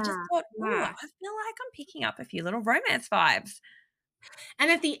there where I just thought, I feel like I'm picking up a few little romance vibes. And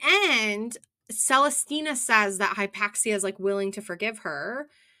at the end, Celestina says that Hypaxia is willing to forgive her.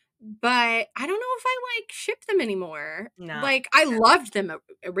 But I don't know if I ship them anymore. No. I loved them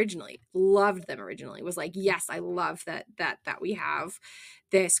originally. Was yes, I love that we have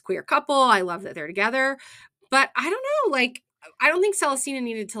this queer couple. I love that they're together. But I don't know, I don't think Celestina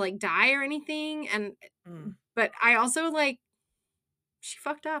needed to die or anything. And but I also she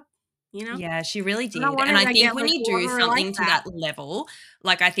fucked up. Yeah, she really did. And I think when you do something to that level,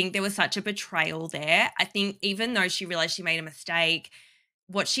 I think there was such a betrayal there. I think even though she realized she made a mistake,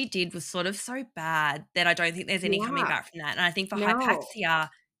 what she did was sort of so bad that I don't think there's any coming back from that. And I think for Hypaxia,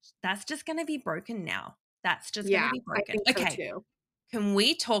 that's just going to be broken now. That's just going to be broken. Okay. So can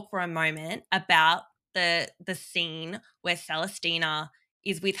we talk for a moment about the scene where Celestina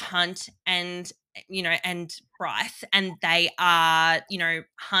is with Hunt and Bryce, and they are,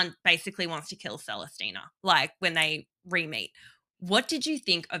 Hunt basically wants to kill Celestina, when they re-meet. What did you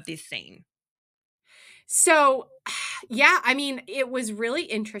think of this scene? So, yeah, I mean, it was really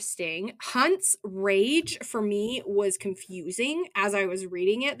interesting. Hunt's rage for me was confusing as I was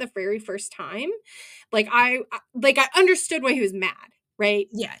reading it the very first time. Like I understood why he was mad, right?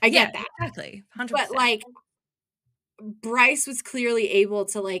 Yeah, I yeah, get that. exactly, 100%. But like Bryce was clearly able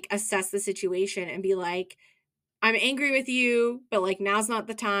to like assess the situation and be like, I'm angry with you, but like now's not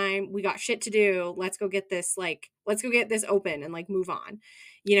the time. We got shit to do. Let's go get this open and like move on.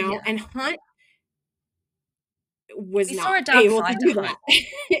 You know? Yeah. And Hunt was We saw a not dark able to side to do Hunt.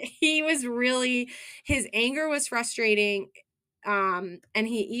 that. He was really, his anger was frustrating. And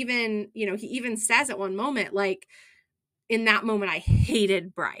he even says at one moment, like, in that moment, I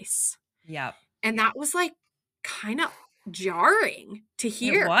hated Bryce. Yep. And that was like kind of jarring to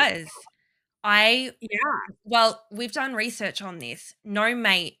hear. It was. Yeah. Well, we've done research on this. No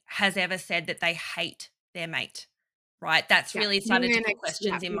mate has ever said that they hate their mate, right? That's Yeah. really started to Even put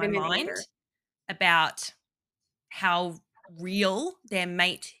questions in my even in mind anger. about how real their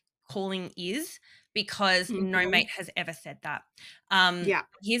mate calling is, because no Mhm. mate has ever said that. Yeah.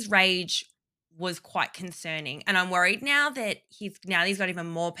 His rage was quite concerning, and I'm worried now that he's got even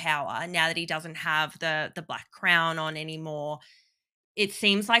more power, now that he doesn't have the black crown on anymore. It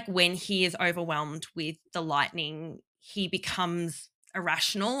seems like when he is overwhelmed with the lightning, he becomes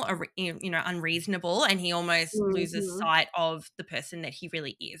irrational, or unreasonable, and he almost loses Mhm. sight of the person that he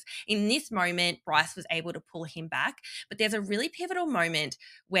really is. In this moment, Bryce was able to pull him back, but there's a really pivotal moment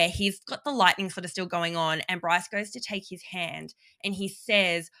where he's got the lightning sort of still going on, and Bryce goes to take his hand, and he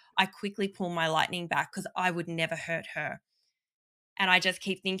says, I quickly pull my lightning back because I would never hurt her. And I just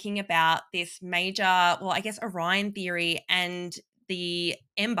keep thinking about this major, well, I guess Orion theory and the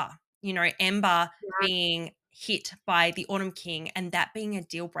Ember, Ember Yeah. being hit by the Autumn King, and that being a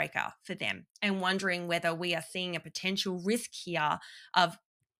deal breaker for them, and wondering whether we are seeing a potential risk here of,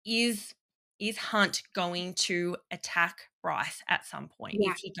 is Hunt going to attack Bryce at some point?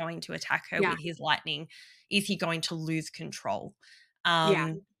 Yeah. Is he going to attack her Yeah. with his lightning? Is he going to lose control?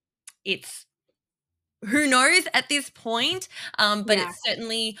 Yeah. It's, who knows at this point, but Yeah. it's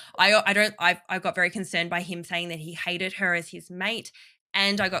certainly, I got very concerned by him saying that he hated her as his mate,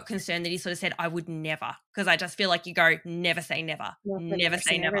 and I got concerned that he sort of said, I would never, because I just feel like you go, never say never, Never, never never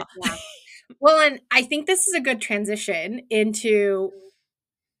say say never. never. Yeah. Well, and I think this is a good transition into,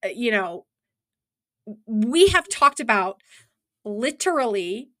 we have talked about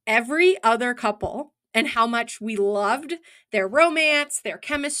literally every other couple and how much we loved their romance, their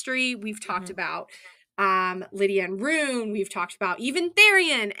chemistry. We've talked Mhm. about Lydia and Rune. We've talked about even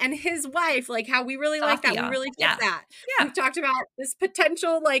Therian and his wife, like how we really like that. We Safia, really get yeah, that. yeah. We've talked about this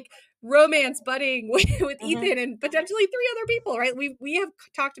potential like romance budding with Mhm. Ethan and potentially 3 other people, right? We have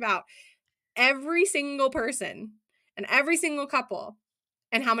talked about every single person and every single couple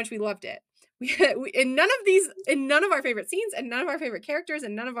and how much we loved it. In none of our favorite scenes and none of our favorite characters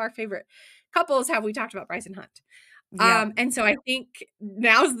and none of our favorite couples have we talked about Bryce and Hunt. Yeah. And so I think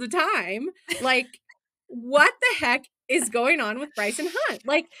now's the time. Like, what the heck is going on with Bryce and Hunt?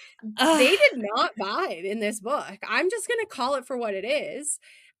 Like, they did not vibe in this book. I'm just going to call it for what it is.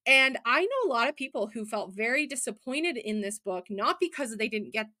 And I know a lot of people who felt very disappointed in this book, not because they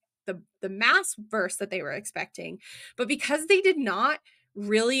didn't get the mass verse that they were expecting, but because they did not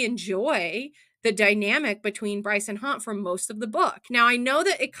really enjoy the dynamic between Bryce and Hunt for most of the book. Now, I know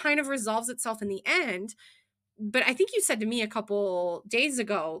that it kind of resolves itself in the end, but I think you said to me a couple days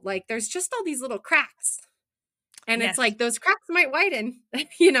ago, like, there's just all these little cracks. And it's Yes, like those cracks might widen,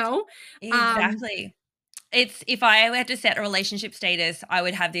 you know? exactly. It's, if I had to set a relationship status, I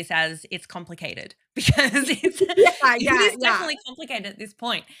would have this as, it's complicated, because Yeah, it yeah, is yeah. definitely complicated at this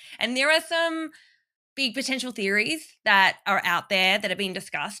point. And there are some big potential theories that are out there that are being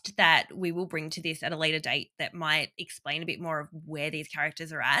discussed that we will bring to this at a later date that might explain a bit more of where these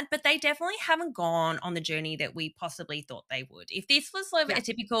characters are at, but they definitely haven't gone on the journey that we possibly thought they would. If this was sort of Yeah. a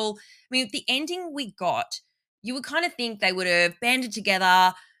typical, I mean, the ending we got, you would kind of think they would have banded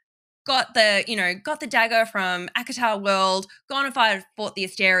together, got the dagger from ACOTAR world, gone and fought the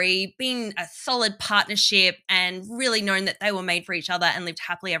Asteri, been a solid partnership, and really known that they were made for each other and lived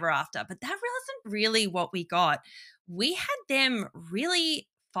happily ever after. But that wasn't really what we got. We had them really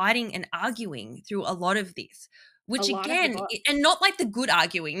fighting and arguing through a lot of this, A which lot of the again, book. and not like the good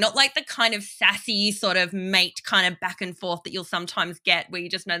arguing, not like the kind of sassy sort of mate kind of back and forth that you'll sometimes get where you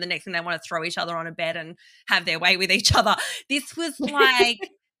just know the next thing they want to throw each other on a bed and have their way with each other. This was like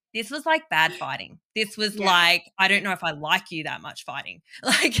This was like bad fighting. This was like, I don't know if I like you that much fighting.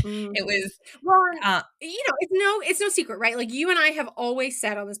 Like it was. Well, it's no secret, right? Like you and I have always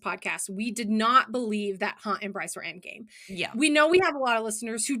said on this podcast, we did not believe that Hunt and Bryce were endgame. Yeah. We know we have a lot of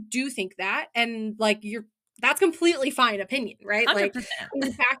listeners who do think that, and like that's completely fine opinion, right? 100%. Like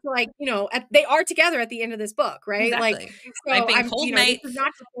in fact, like, they are together at the end of this book, right? Exactly. Like, so They've been called mates. this is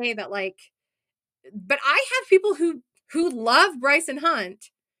not to say that like, but I have people who love Bryce and Hunt,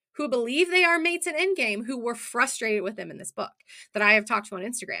 who believe they are mates in Endgame, who were frustrated with them in this book that I have talked to on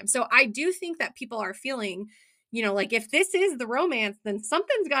Instagram. So I do think that people are feeling, like if this is the romance, then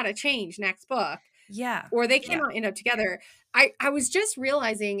something's got to change next book. Yeah. Or they cannot end up together. I was just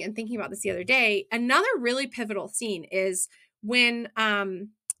realizing and thinking about this the other day, another really pivotal scene is when,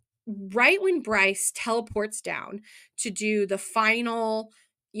 right when Bryce teleports down to do the final,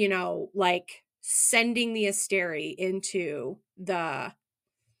 like sending the Asteri into the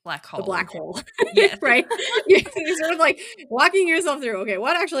black hole. The black hole. Yes. Right? You're sort of like walking yourself through, okay,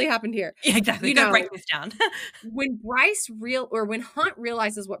 what actually happened here? Yeah, exactly. Go break this down. When when Hunt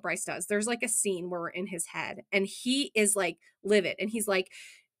realizes what Bryce does, there's like a scene where we're in his head and he is like livid and he's like,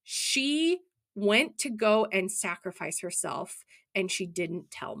 she went to go and sacrifice herself and she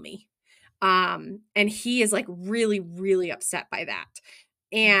didn't tell me. And he is like really, really upset by that.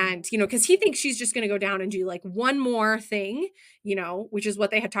 And, because he thinks she's just going to go down and do like one more thing, which is what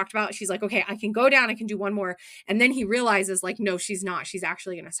they had talked about. She's like, okay, I can go down, I can do one more. And then he realizes like, no, she's not. She's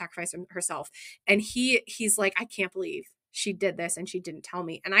actually going to sacrifice herself. And he's like, I can't believe she did this and she didn't tell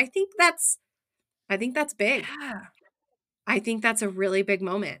me. And I think that's big. Yeah. I think that's a really big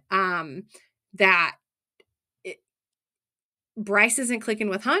moment. That Bryce isn't clicking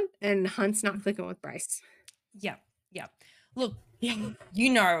with Hunt and Hunt's not clicking with Bryce. Yeah. Yeah. Look, I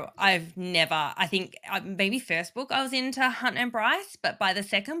think maybe first book I was into Hunt and Bryce, but by the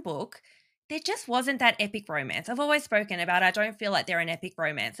second book, there just wasn't that epic romance. I've always spoken about, I don't feel like they're an epic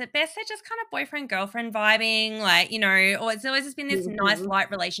romance. At best, they're just kind of boyfriend-girlfriend vibing, like, or it's always just been this nice, light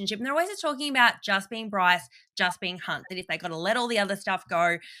relationship. And they're always just talking about just being Bryce, just being Hunt, that if they got to let all the other stuff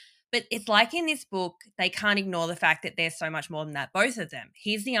go. But it's like in this book, they can't ignore the fact that there's so much more than that, both of them.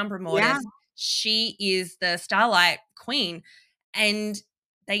 He's the Umbra Mortis. Yeah. She is the Starlight Queen. And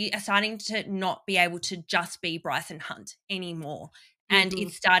they are starting to not be able to just be Bryce and Hunt anymore. And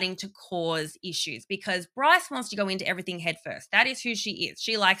it's starting to cause issues because Bryce wants to go into everything head first. That is who she is.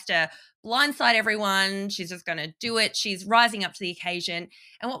 She likes to blindside everyone. She's just going to do it. She's rising up to the occasion.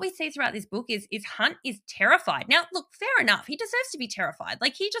 And what we see throughout this book is Hunt is terrified. Now, look, fair enough. He deserves to be terrified.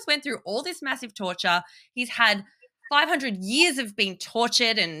 Like, he just went through all this massive torture. He's had 500 years of being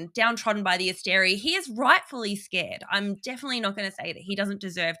tortured and downtrodden by the Asteri. He is rightfully scared. I'm definitely not going to say that he doesn't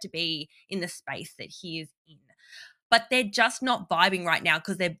deserve to be in the space that he is in. But they're just not vibing right now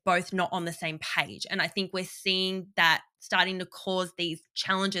because they're both not on the same page. And I think we're seeing that starting to cause these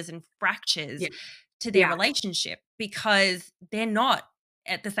challenges and fractures to their relationship because they're not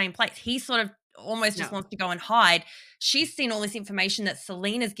at the same place. He sort of almost just wants to go and hide. She's seen all this information that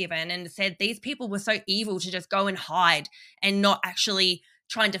Selena's given and said these people were so evil to just go and hide and not actually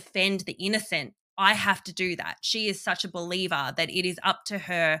try and defend the innocent. I have to do that. She is such a believer that it is up to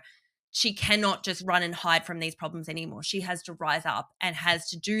her. She cannot just run and hide from these problems anymore. She has to rise up and has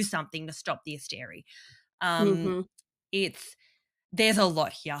to do something to stop the Asteri. There's a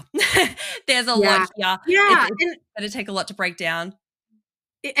lot here. There's a lot here. Yeah. It's going to take a lot to break down.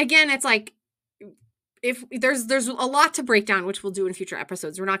 Again, it's like, if there's a lot to break down, which we'll do in future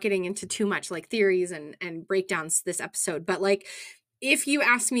episodes. We're not getting into too much like theories and breakdowns this episode, but like, if you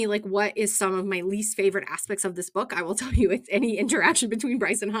ask me like what is some of my least favorite aspects of this book, I will tell you it's any interaction between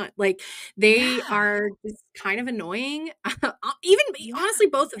Bryce and Hunt. Like, they are just kind of annoying. Even honestly,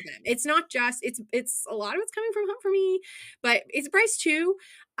 both of them. It's not just it's a lot of it's coming from Hunt for me, but it's Bryce too.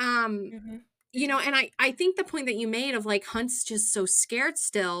 And I think the point that you made of like Hunt's just so scared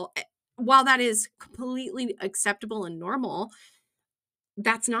still, while that is completely acceptable and normal,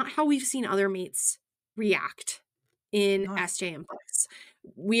 that's not how we've seen other mates react in SJM books.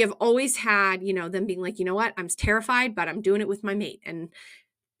 We have always had, them being like, you know what, I'm terrified, but I'm doing it with my mate. And,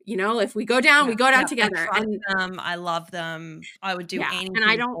 if we go down, we go down together. And I love them. I would do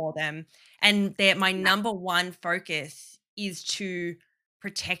anything for them. And my number one focus is to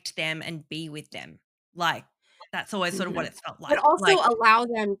protect them and be with them. Like, that's always sort of what it's felt like. But also allow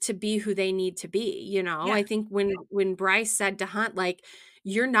them to be who they need to be, I think when Bryce said to Hunt, like,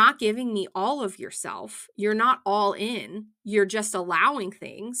 you're not giving me all of yourself. You're not all in. You're just allowing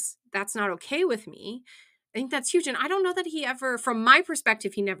things. That's not okay with me. I think that's huge. And I don't know that he ever, from my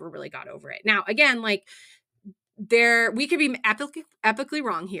perspective, he never really got over it. Now, again, like, we could be epically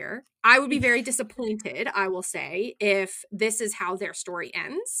wrong here. I would be very disappointed, I will say, if this is how their story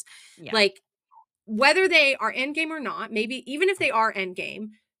ends. Yeah. Like, whether they are endgame or not, maybe even if they are endgame,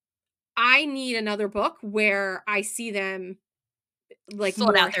 I need another book where I see them like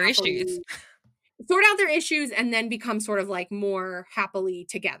sort more out their issues. Sort out their issues and then become sort of like more happily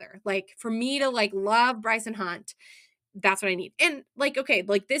together. Like, for me to like love Bryce and Hunt, that's what I need. And like, okay,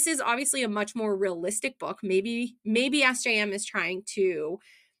 like this is obviously a much more realistic book. Maybe SJM is trying to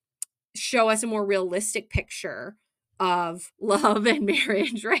show us a more realistic picture of love and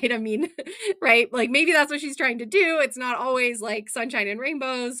marriage, right? I mean, right? Like, maybe that's what she's trying to do. It's not always like sunshine and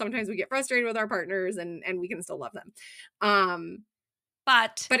rainbows. Sometimes we get frustrated with our partners and we can still love them.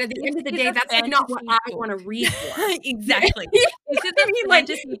 But at the end of the day, that's like not what I want to read for. Exactly. This is a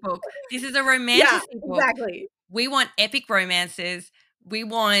fantasy book. This is a romantic book. Exactly. We want epic romances. We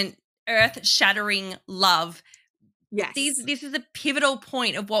want earth-shattering love. Yes. This is a pivotal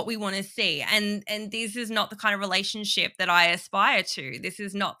point of what we want to see. And this is not the kind of relationship that I aspire to. This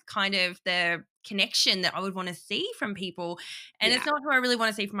is not kind of the connection that I would want to see from people. And it's not who I really want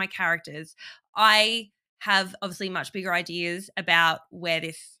to see from my characters. I have obviously much bigger ideas about where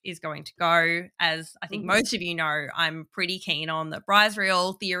this is going to go. As I think most of you know, I'm pretty keen on the Bryce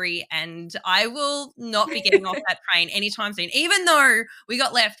Real theory, and I will not be getting off that train anytime soon, even though we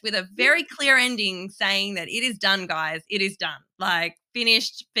got left with a very clear ending saying that it is done, guys. It is done. Like,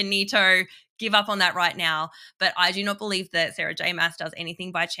 finished, finito, give up on that right now. But I do not believe that Sarah J. Maas does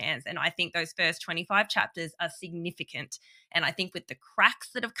anything by chance. And I think those first 25 chapters are significant. And I think with the cracks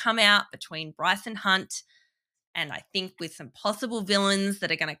that have come out between Bryce and Hunt, and I think with some possible villains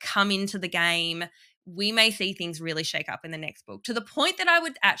that are going to come into the game, we may see things really shake up in the next book, to the point that I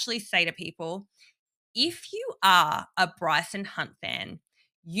would actually say to people, if you are a Bryce and Hunt fan,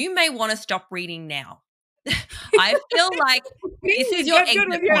 you may want to stop reading now. I feel like this is your exit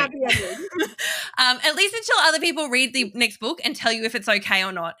point. At least until other people read the next book and tell you if it's okay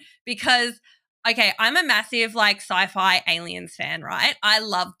or not. Because, okay, I'm a massive like sci-fi aliens fan, right? I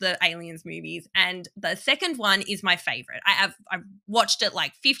love the aliens movies, and the second one is my favorite. I've watched it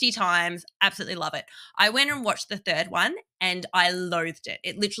like 50 times, absolutely love it. I went and watched the third one and I loathed it.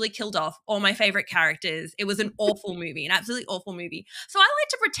 It literally killed off all my favorite characters. It was an awful movie, an absolutely awful movie. So I like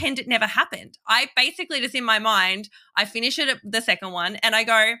to pretend it never happened. I basically just, in my mind, I finish it at the second one and I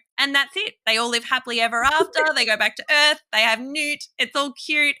go, and that's it. They all live happily ever after. They go back to Earth. They have Newt. It's all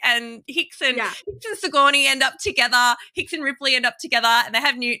cute. And Hicks and Sigourney end up together. Hicks and Ripley end up together, and they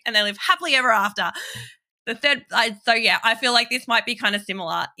have Newt and they live happily ever after. The third, I feel like this might be kind of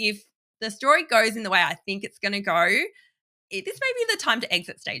similar. If the story goes in the way I think it's going to go, this may be the time to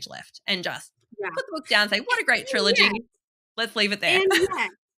exit stage left and just put the book down and say, what a great trilogy. Let's leave it there.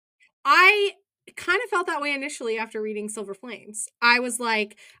 And I kind of felt that way initially after reading Silver Flames. I was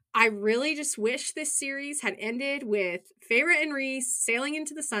like, I really just wish this series had ended with Feyre and Rhys sailing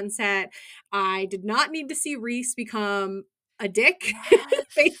into the sunset. I did not need to see Rhys become a dick.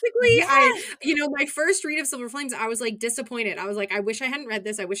 Basically, my first read of Silver Flames, I was like disappointed. I was like, I wish I hadn't read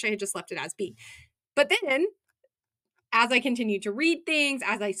this. I wish I had just left it as be. But then, as I continued to read things,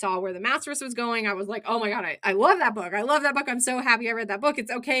 as I saw where the Maasverse was going, I was like, oh my God, I love that book. I love that book. I'm so happy I read that book. It's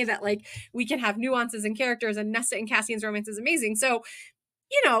okay that like we can have nuances and characters, and Nesta and Cassian's romance is amazing. So,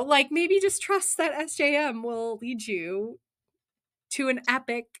 like maybe just trust that SJM will lead you to an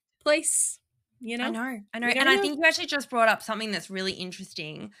epic place. I know. And I think you actually just brought up something that's really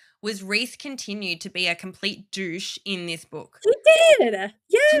interesting, was Rhys continued to be a complete douche in this book. He did. Yeah.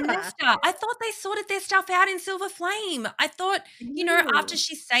 I thought they sorted their stuff out in Silver Flame. I thought, after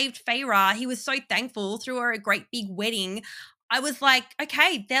she saved Feyre, he was so thankful, threw her a great big wedding. I was like,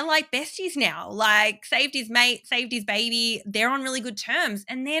 okay, they're like besties now. Like, saved his mate, saved his baby. They're on really good terms.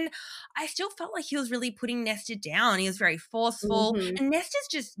 And then I still felt like he was really putting Nesta down. He was very forceful. And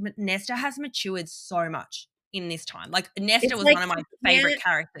Nesta has matured so much in this time. Like, Nesta was one of my favorite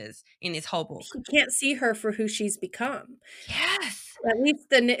characters in this whole book. He can't see her for who she's become. Yes. At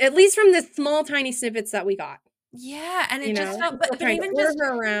least from the small, tiny snippets that we got. Yeah. And it just felt, but even just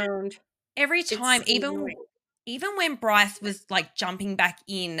her around every time, even when Bryce was like jumping back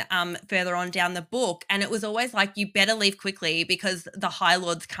in further on down the book, and it was always like, you better leave quickly because the High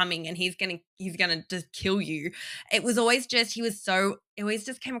Lord's coming and he's gonna just kill you. It was always just, it always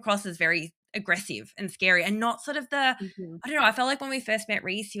just came across as very aggressive and scary, and not sort of I don't know, I felt like when we first met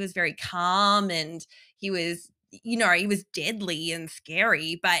Rhys, he was very calm and he was, he was deadly and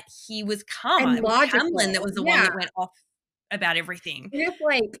scary, but he was calm. And logical. Hamlin that was the one that went off about everything. And if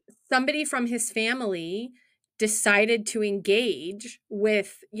like somebody from his family decided to engage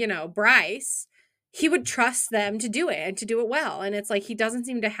with, Bryce, he would trust them to do it and to do it well. And it's like he doesn't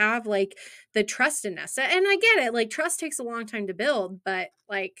seem to have like the trust in Nesta. And I get it, like trust takes a long time to build, but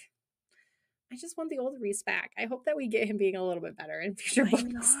like I just want the old Reese back. I hope that we get him being a little bit better in future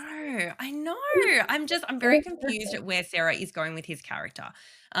books. I know. I'm very confused at where Sarah is going with his character.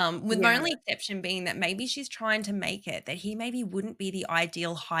 With my only exception being that maybe she's trying to make it that he maybe wouldn't be the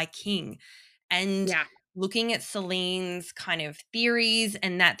ideal High King. And looking at Celine's kind of theories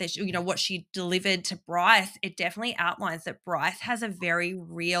and that you know what she delivered to Bryce, it definitely outlines that Bryce has a very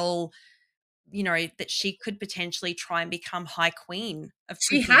real, you know, that she could potentially try and become High Queen of Prithian.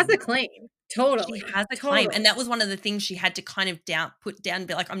 She has a claim. Totally. She has a claim. And that was one of the things she had to kind of put down and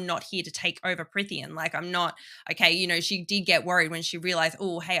be like, I'm not here to take over Prithian. Like, I'm not, okay, you know, she did get worried when she realized,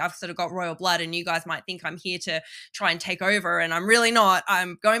 oh, hey, I've sort of got royal blood and you guys might think I'm here to try and take over. And I'm really not.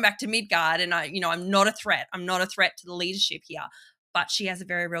 I'm going back to Midgard and I'm not a threat. I'm not a threat to the leadership here. But she has a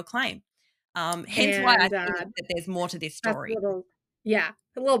very real claim. Hence why I think that there's more to this story. A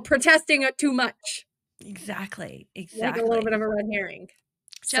little protesting it too much. Exactly. Like a little bit of a red herring.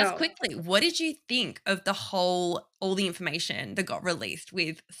 Just quickly, what did you think of all the information that got released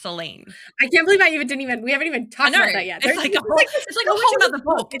with Celine? I can't believe we haven't even talked about that yet. It's like a whole other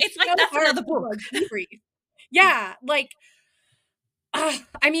book. It's like that's another book. Yeah, like,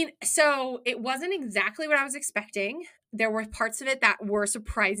 I mean, so it wasn't exactly what I was expecting. There were parts of it that were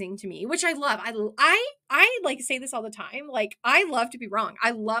surprising to me, which I love. I like say this all the time. Like, I love to be wrong.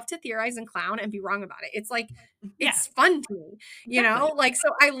 I love to theorize and clown and be wrong about it. It's like, it's fun to me, you know? Like, so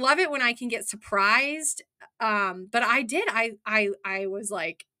I love it when I can get surprised. But I did. I was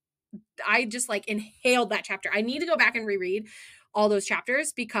like, I just like inhaled that chapter. I need to go back and reread all those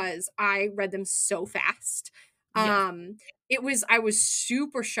chapters because I read them so fast. I was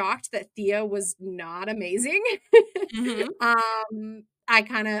super shocked that Thea was not amazing. I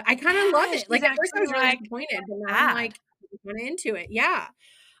kind of love it. Like, at first I was really disappointed, but now I'm like kind of into it. Yeah.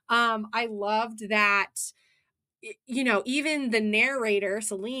 I loved that, you know, even the narrator,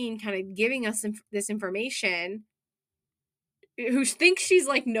 Celine, kind of giving us this information, who thinks she's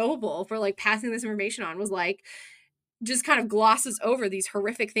like noble for like passing this information on, was like, just kind of glosses over these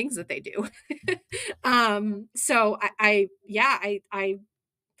horrific things that they do. So I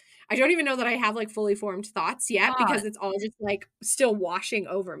don't even know that I have like fully formed thoughts yet because it's all just like still washing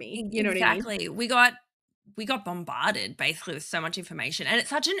over me. You know what I mean? Exactly. We got bombarded basically with so much information, and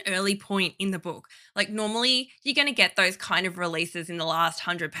it's such an early point in the book. Like, normally you're going to get those kind of releases in the last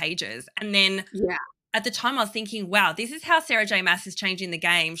 100 pages, and then at the time I was thinking, wow, this is how Sarah J. Maas is changing the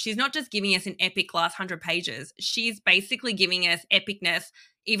game. She's not just giving us an epic last 100 pages. She's basically giving us epicness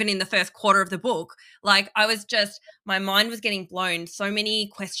even in the first quarter of the book. Like, my mind was getting blown. So many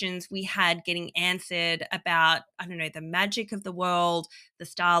questions we had getting answered about, I don't know, the magic of the world, the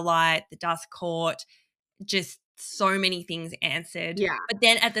starlight, the dust court, just so many things answered. Yeah. But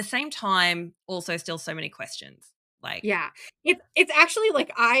then at the same time, also still so many questions. Like, yeah, it's actually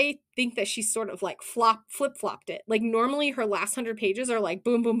like, I think that she sort of like flip-flopped it. Like, normally her last 100 pages are like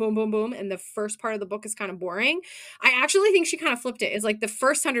boom, boom, boom, boom, boom, and the first part of the book is kind of boring. I actually think she kind of flipped it. It's like the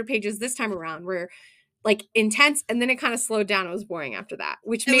first 100 pages this time around were like intense, and then it kind of slowed down. It was boring after that,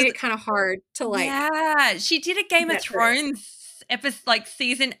 which made it kind of hard to like. Yeah, she did a Game of Thrones episode, like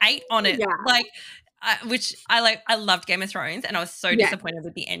season 8 on it. Like, which I loved Game of Thrones, and I was so disappointed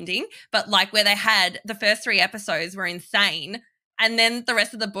with the ending. But like, where they had the first 3 episodes were insane, and then the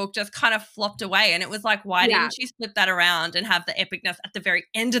rest of the book just kind of flopped away. And it was like, why didn't she flip that around and have the epicness at the very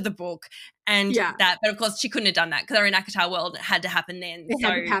end of the book? And but of course she couldn't have done that because they're in ACOTAR world. It had to happen then. So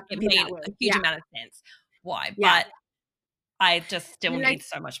it made a huge amount of sense why. But I just still need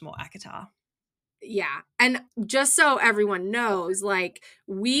so much more ACOTAR. Yeah. And just so everyone knows, like,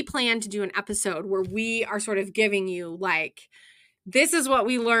 we plan to do an episode where we are sort of giving you like, this is what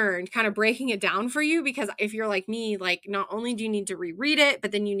we learned, kind of breaking it down for you, because if you're like me, like, not only do you need to reread it,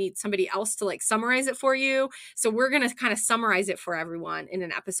 but then you need somebody else to like summarize it for you. So we're going to kind of summarize it for everyone in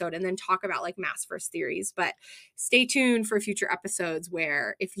an episode and then talk about like Maasverse theories. But stay tuned for future episodes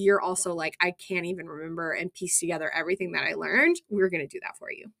where if you're also like, I can't even remember and piece together everything that I learned, we're going to do that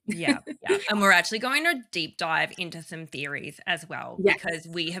for you. Yeah. And we're actually going to deep dive into some theories as well, because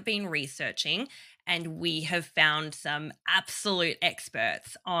we have been researching and we have found some absolute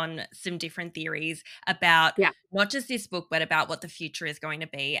experts on some different theories about not just this book, but about what the future is going to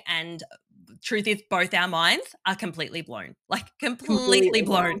be. And truth is, both our minds are completely blown, like completely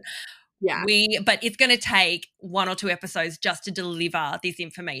blown. Yeah. But it's going to take 1 or 2 episodes just to deliver this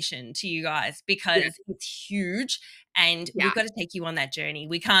information to you guys, because it's huge And we've got to take you on that journey.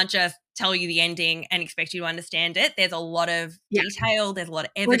 We can't just tell you the ending and expect you to understand it. There's a lot of detail. There's a lot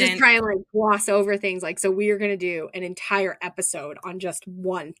of evidence. We're just trying to like gloss over things. Like, so we are going to do an entire episode on just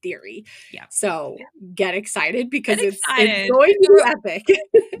one theory. Yeah. So get excited because it's going to be epic.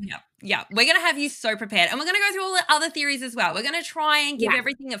 Yeah. We're going to have you so prepared. And we're going to go through all the other theories as well. We're going to try and give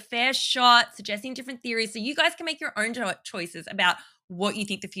everything a fair shot, suggesting different theories so you guys can make your own choices about what you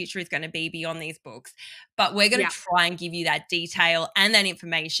think the future is going to be beyond these books. But we're going to try and give you that detail and that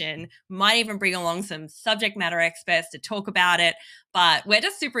information. Might even bring along some subject matter experts to talk about it. But we're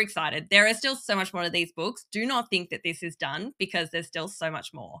just super excited. There is still so much more to these books. Do not think that this is done because there's still so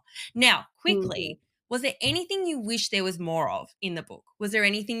much more. Now, quickly, was there anything you wish there was more of in the book? Was there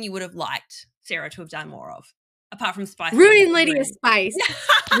anything you would have liked Sarah to have done more of? Apart from Spice. Rune and Lydia Spice.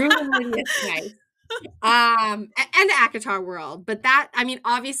 Rune and Lydia Spice. And the ACOTAR world, but that, I mean,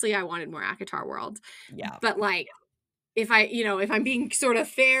 obviously I wanted more ACOTAR world, but like, if I'm being sort of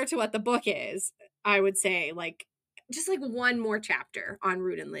fair to what the book is, I would say like, just like one more chapter on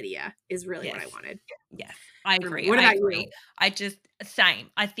Rune and Lydia is really what I wanted. Yes, I agree. What about you?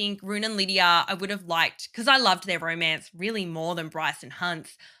 Same. I think Rune and Lydia, I would have liked, because I loved their romance really more than Bryce and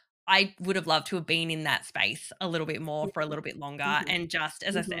Hunt's. I would have loved to have been in that space a little bit more for a little bit longer. And just,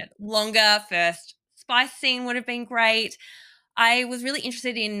 as I said, longer first Spice scene would have been great. I was really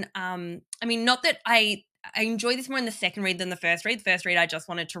interested in, not that I enjoy this more in the second read than the first read. The first read, I just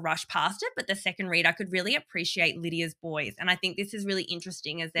wanted to rush past it. But the second read, I could really appreciate Lydia's boys. And I think this is really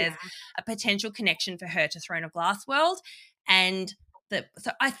interesting as there's a potential connection for her to Throne of Glass world. And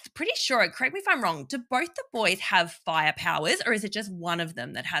so I'm pretty sure, correct me if I'm wrong, do both the boys have fire powers or is it just one of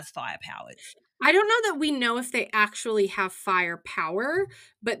them that has fire powers? I don't know that we know if they actually have fire power,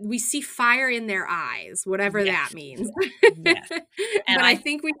 but we see fire in their eyes, whatever that means. Yes. And but I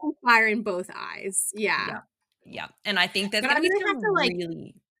think we see fire in both eyes. Yeah. And I think there's going to be some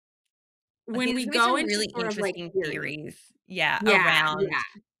really, when we go into really sort interesting of like theories, around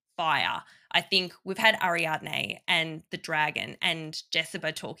fire. I think we've had Ariadne and the dragon and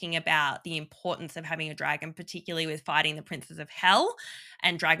Jessica talking about the importance of having a dragon, particularly with fighting the princes of hell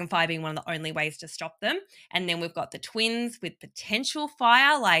and dragonfire being one of the only ways to stop them. And then we've got the twins with potential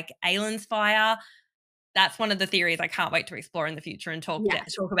fire like Aelin's fire. That's one of the theories I can't wait to explore in the future and talk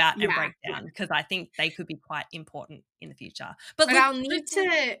about and break down because I think they could be quite important in the future. But I'll need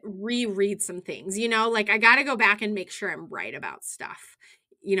to reread some things, like I got to go back and make sure I'm right about stuff.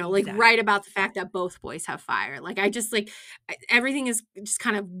 Like right about the fact that both boys have fire. Like I just everything is just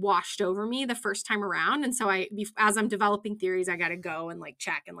kind of washed over me the first time around. And so as I'm developing theories, I got to go and like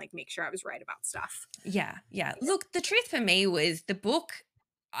check and like make sure I was right about stuff. Yeah. Look, the truth for me was the book,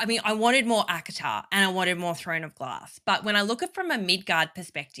 I wanted more ACOTAR and I wanted more Throne of Glass. But when I look at it from a Midgard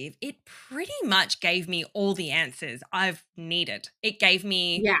perspective, it pretty much gave me all the answers I've needed. It gave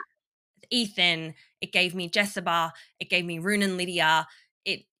me Ethan, it gave me Jessica, it gave me Rune and Lydia.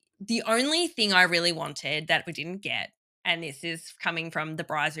 The only thing I really wanted that we didn't get, and this is coming from the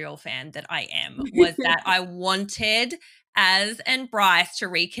Bryzriel fan that I am, was that I wanted Az and Bryce to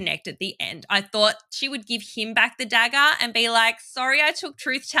reconnect at the end. I thought she would give him back the dagger and be like, sorry, I took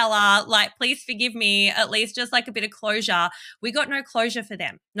Truth Teller. Like, please forgive me. At least just like a bit of closure. We got no closure for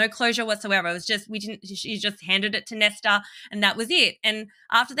them. No closure whatsoever. It was just, she just handed it to Nesta and that was it. And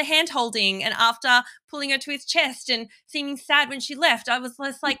after the hand holding and after pulling her to his chest and seeming sad when she left, I was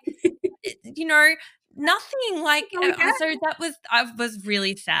just like, nothing like so I was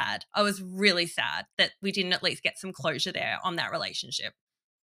really sad. I was really sad that we didn't at least get some closure there on that relationship.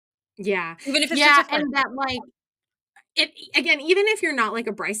 Yeah. Even if it's just and that like it again, even if you're not like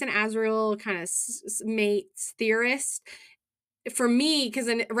a Bryce and Azriel kind of mates theorist, for me, because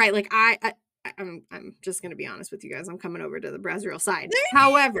then like I'm just gonna be honest with you guys. I'm coming over to the Bryzriel side.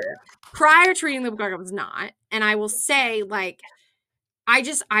 However, prior to reading the book, I was not, and I will say like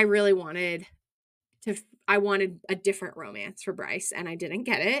I really wanted I wanted a different romance for Bryce and I didn't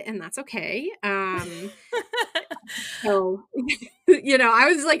get it and that's okay. So,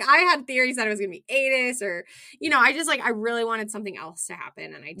 I was like, I had theories that it was going to be Adis or, I really wanted something else to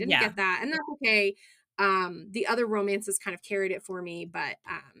happen and I didn't get that and that's okay. The other romances kind of carried it for me, but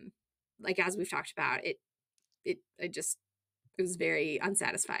like, as we've talked about it was very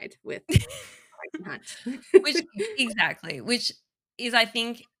unsatisfied with Hunt. which is, I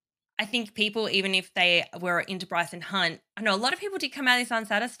think people, even if they were into Bryce and Hunt, I know a lot of people did come out of this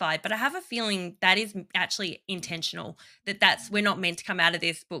unsatisfied, but I have a feeling that is actually intentional, we're not meant to come out of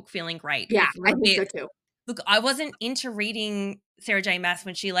this book feeling great. Yeah, I think so too. look, I wasn't into reading Sarah J. Maas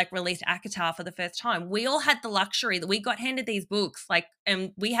when she like released ACOTAR for the first time. We all had the luxury that we got handed these books, like,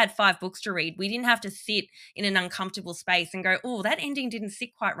 and we had 5 books to read. We didn't have to sit in an uncomfortable space and go, oh, that ending didn't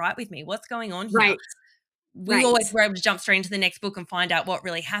sit quite right with me. What's going on here? Right. We always were able to jump straight into the next book and find out what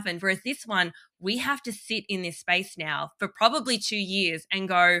really happened. Whereas this one, we have to sit in this space now for probably 2 years and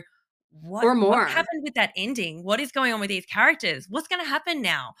go, what happened with that ending? What is going on with these characters? What's going to happen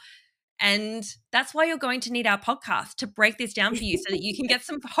now? And that's why you're going to need our podcast to break this down for you so that you can get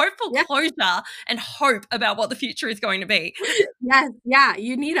some hopeful closure and hope about what the future is going to be. Yes. Yeah.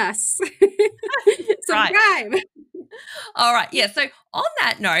 You need us. Subscribe. Right. All right. Yeah. So on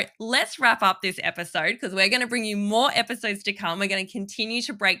that note, let's wrap up this episode because we're going to bring you more episodes to come. We're going to continue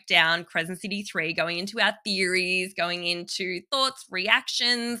to break down Crescent City 3, going into our theories, going into thoughts,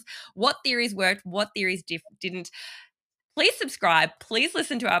 reactions, what theories worked, what theories didn't. Please subscribe. Please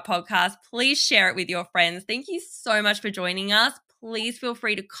listen to our podcast. Please share it with your friends. Thank you so much for joining us. Please feel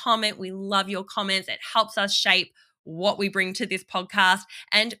free to comment. We love your comments. It helps us shape what we bring to this podcast.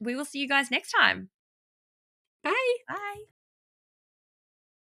 And we will see you guys next time. Bye. Bye.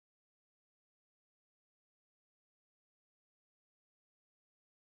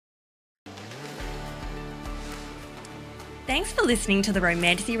 Thanks for listening to the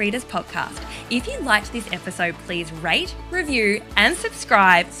Romantasy Readers podcast. If you liked this episode, please rate, review, and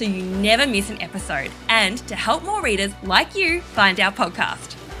subscribe so you never miss an episode. And to help more readers like you find our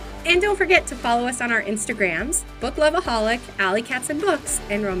podcast. And don't forget to follow us on our Instagrams, Book Loveaholic, Alley Cats and Books,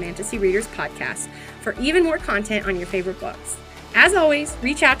 and Romantasy Readers Podcast for even more content on your favorite books. As always,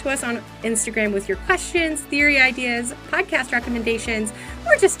 reach out to us on Instagram with your questions, theory ideas, podcast recommendations,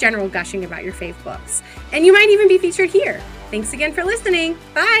 or just general gushing about your fave books. And you might even be featured here. Thanks again for listening.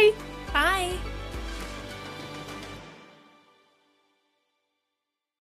 Bye. Bye.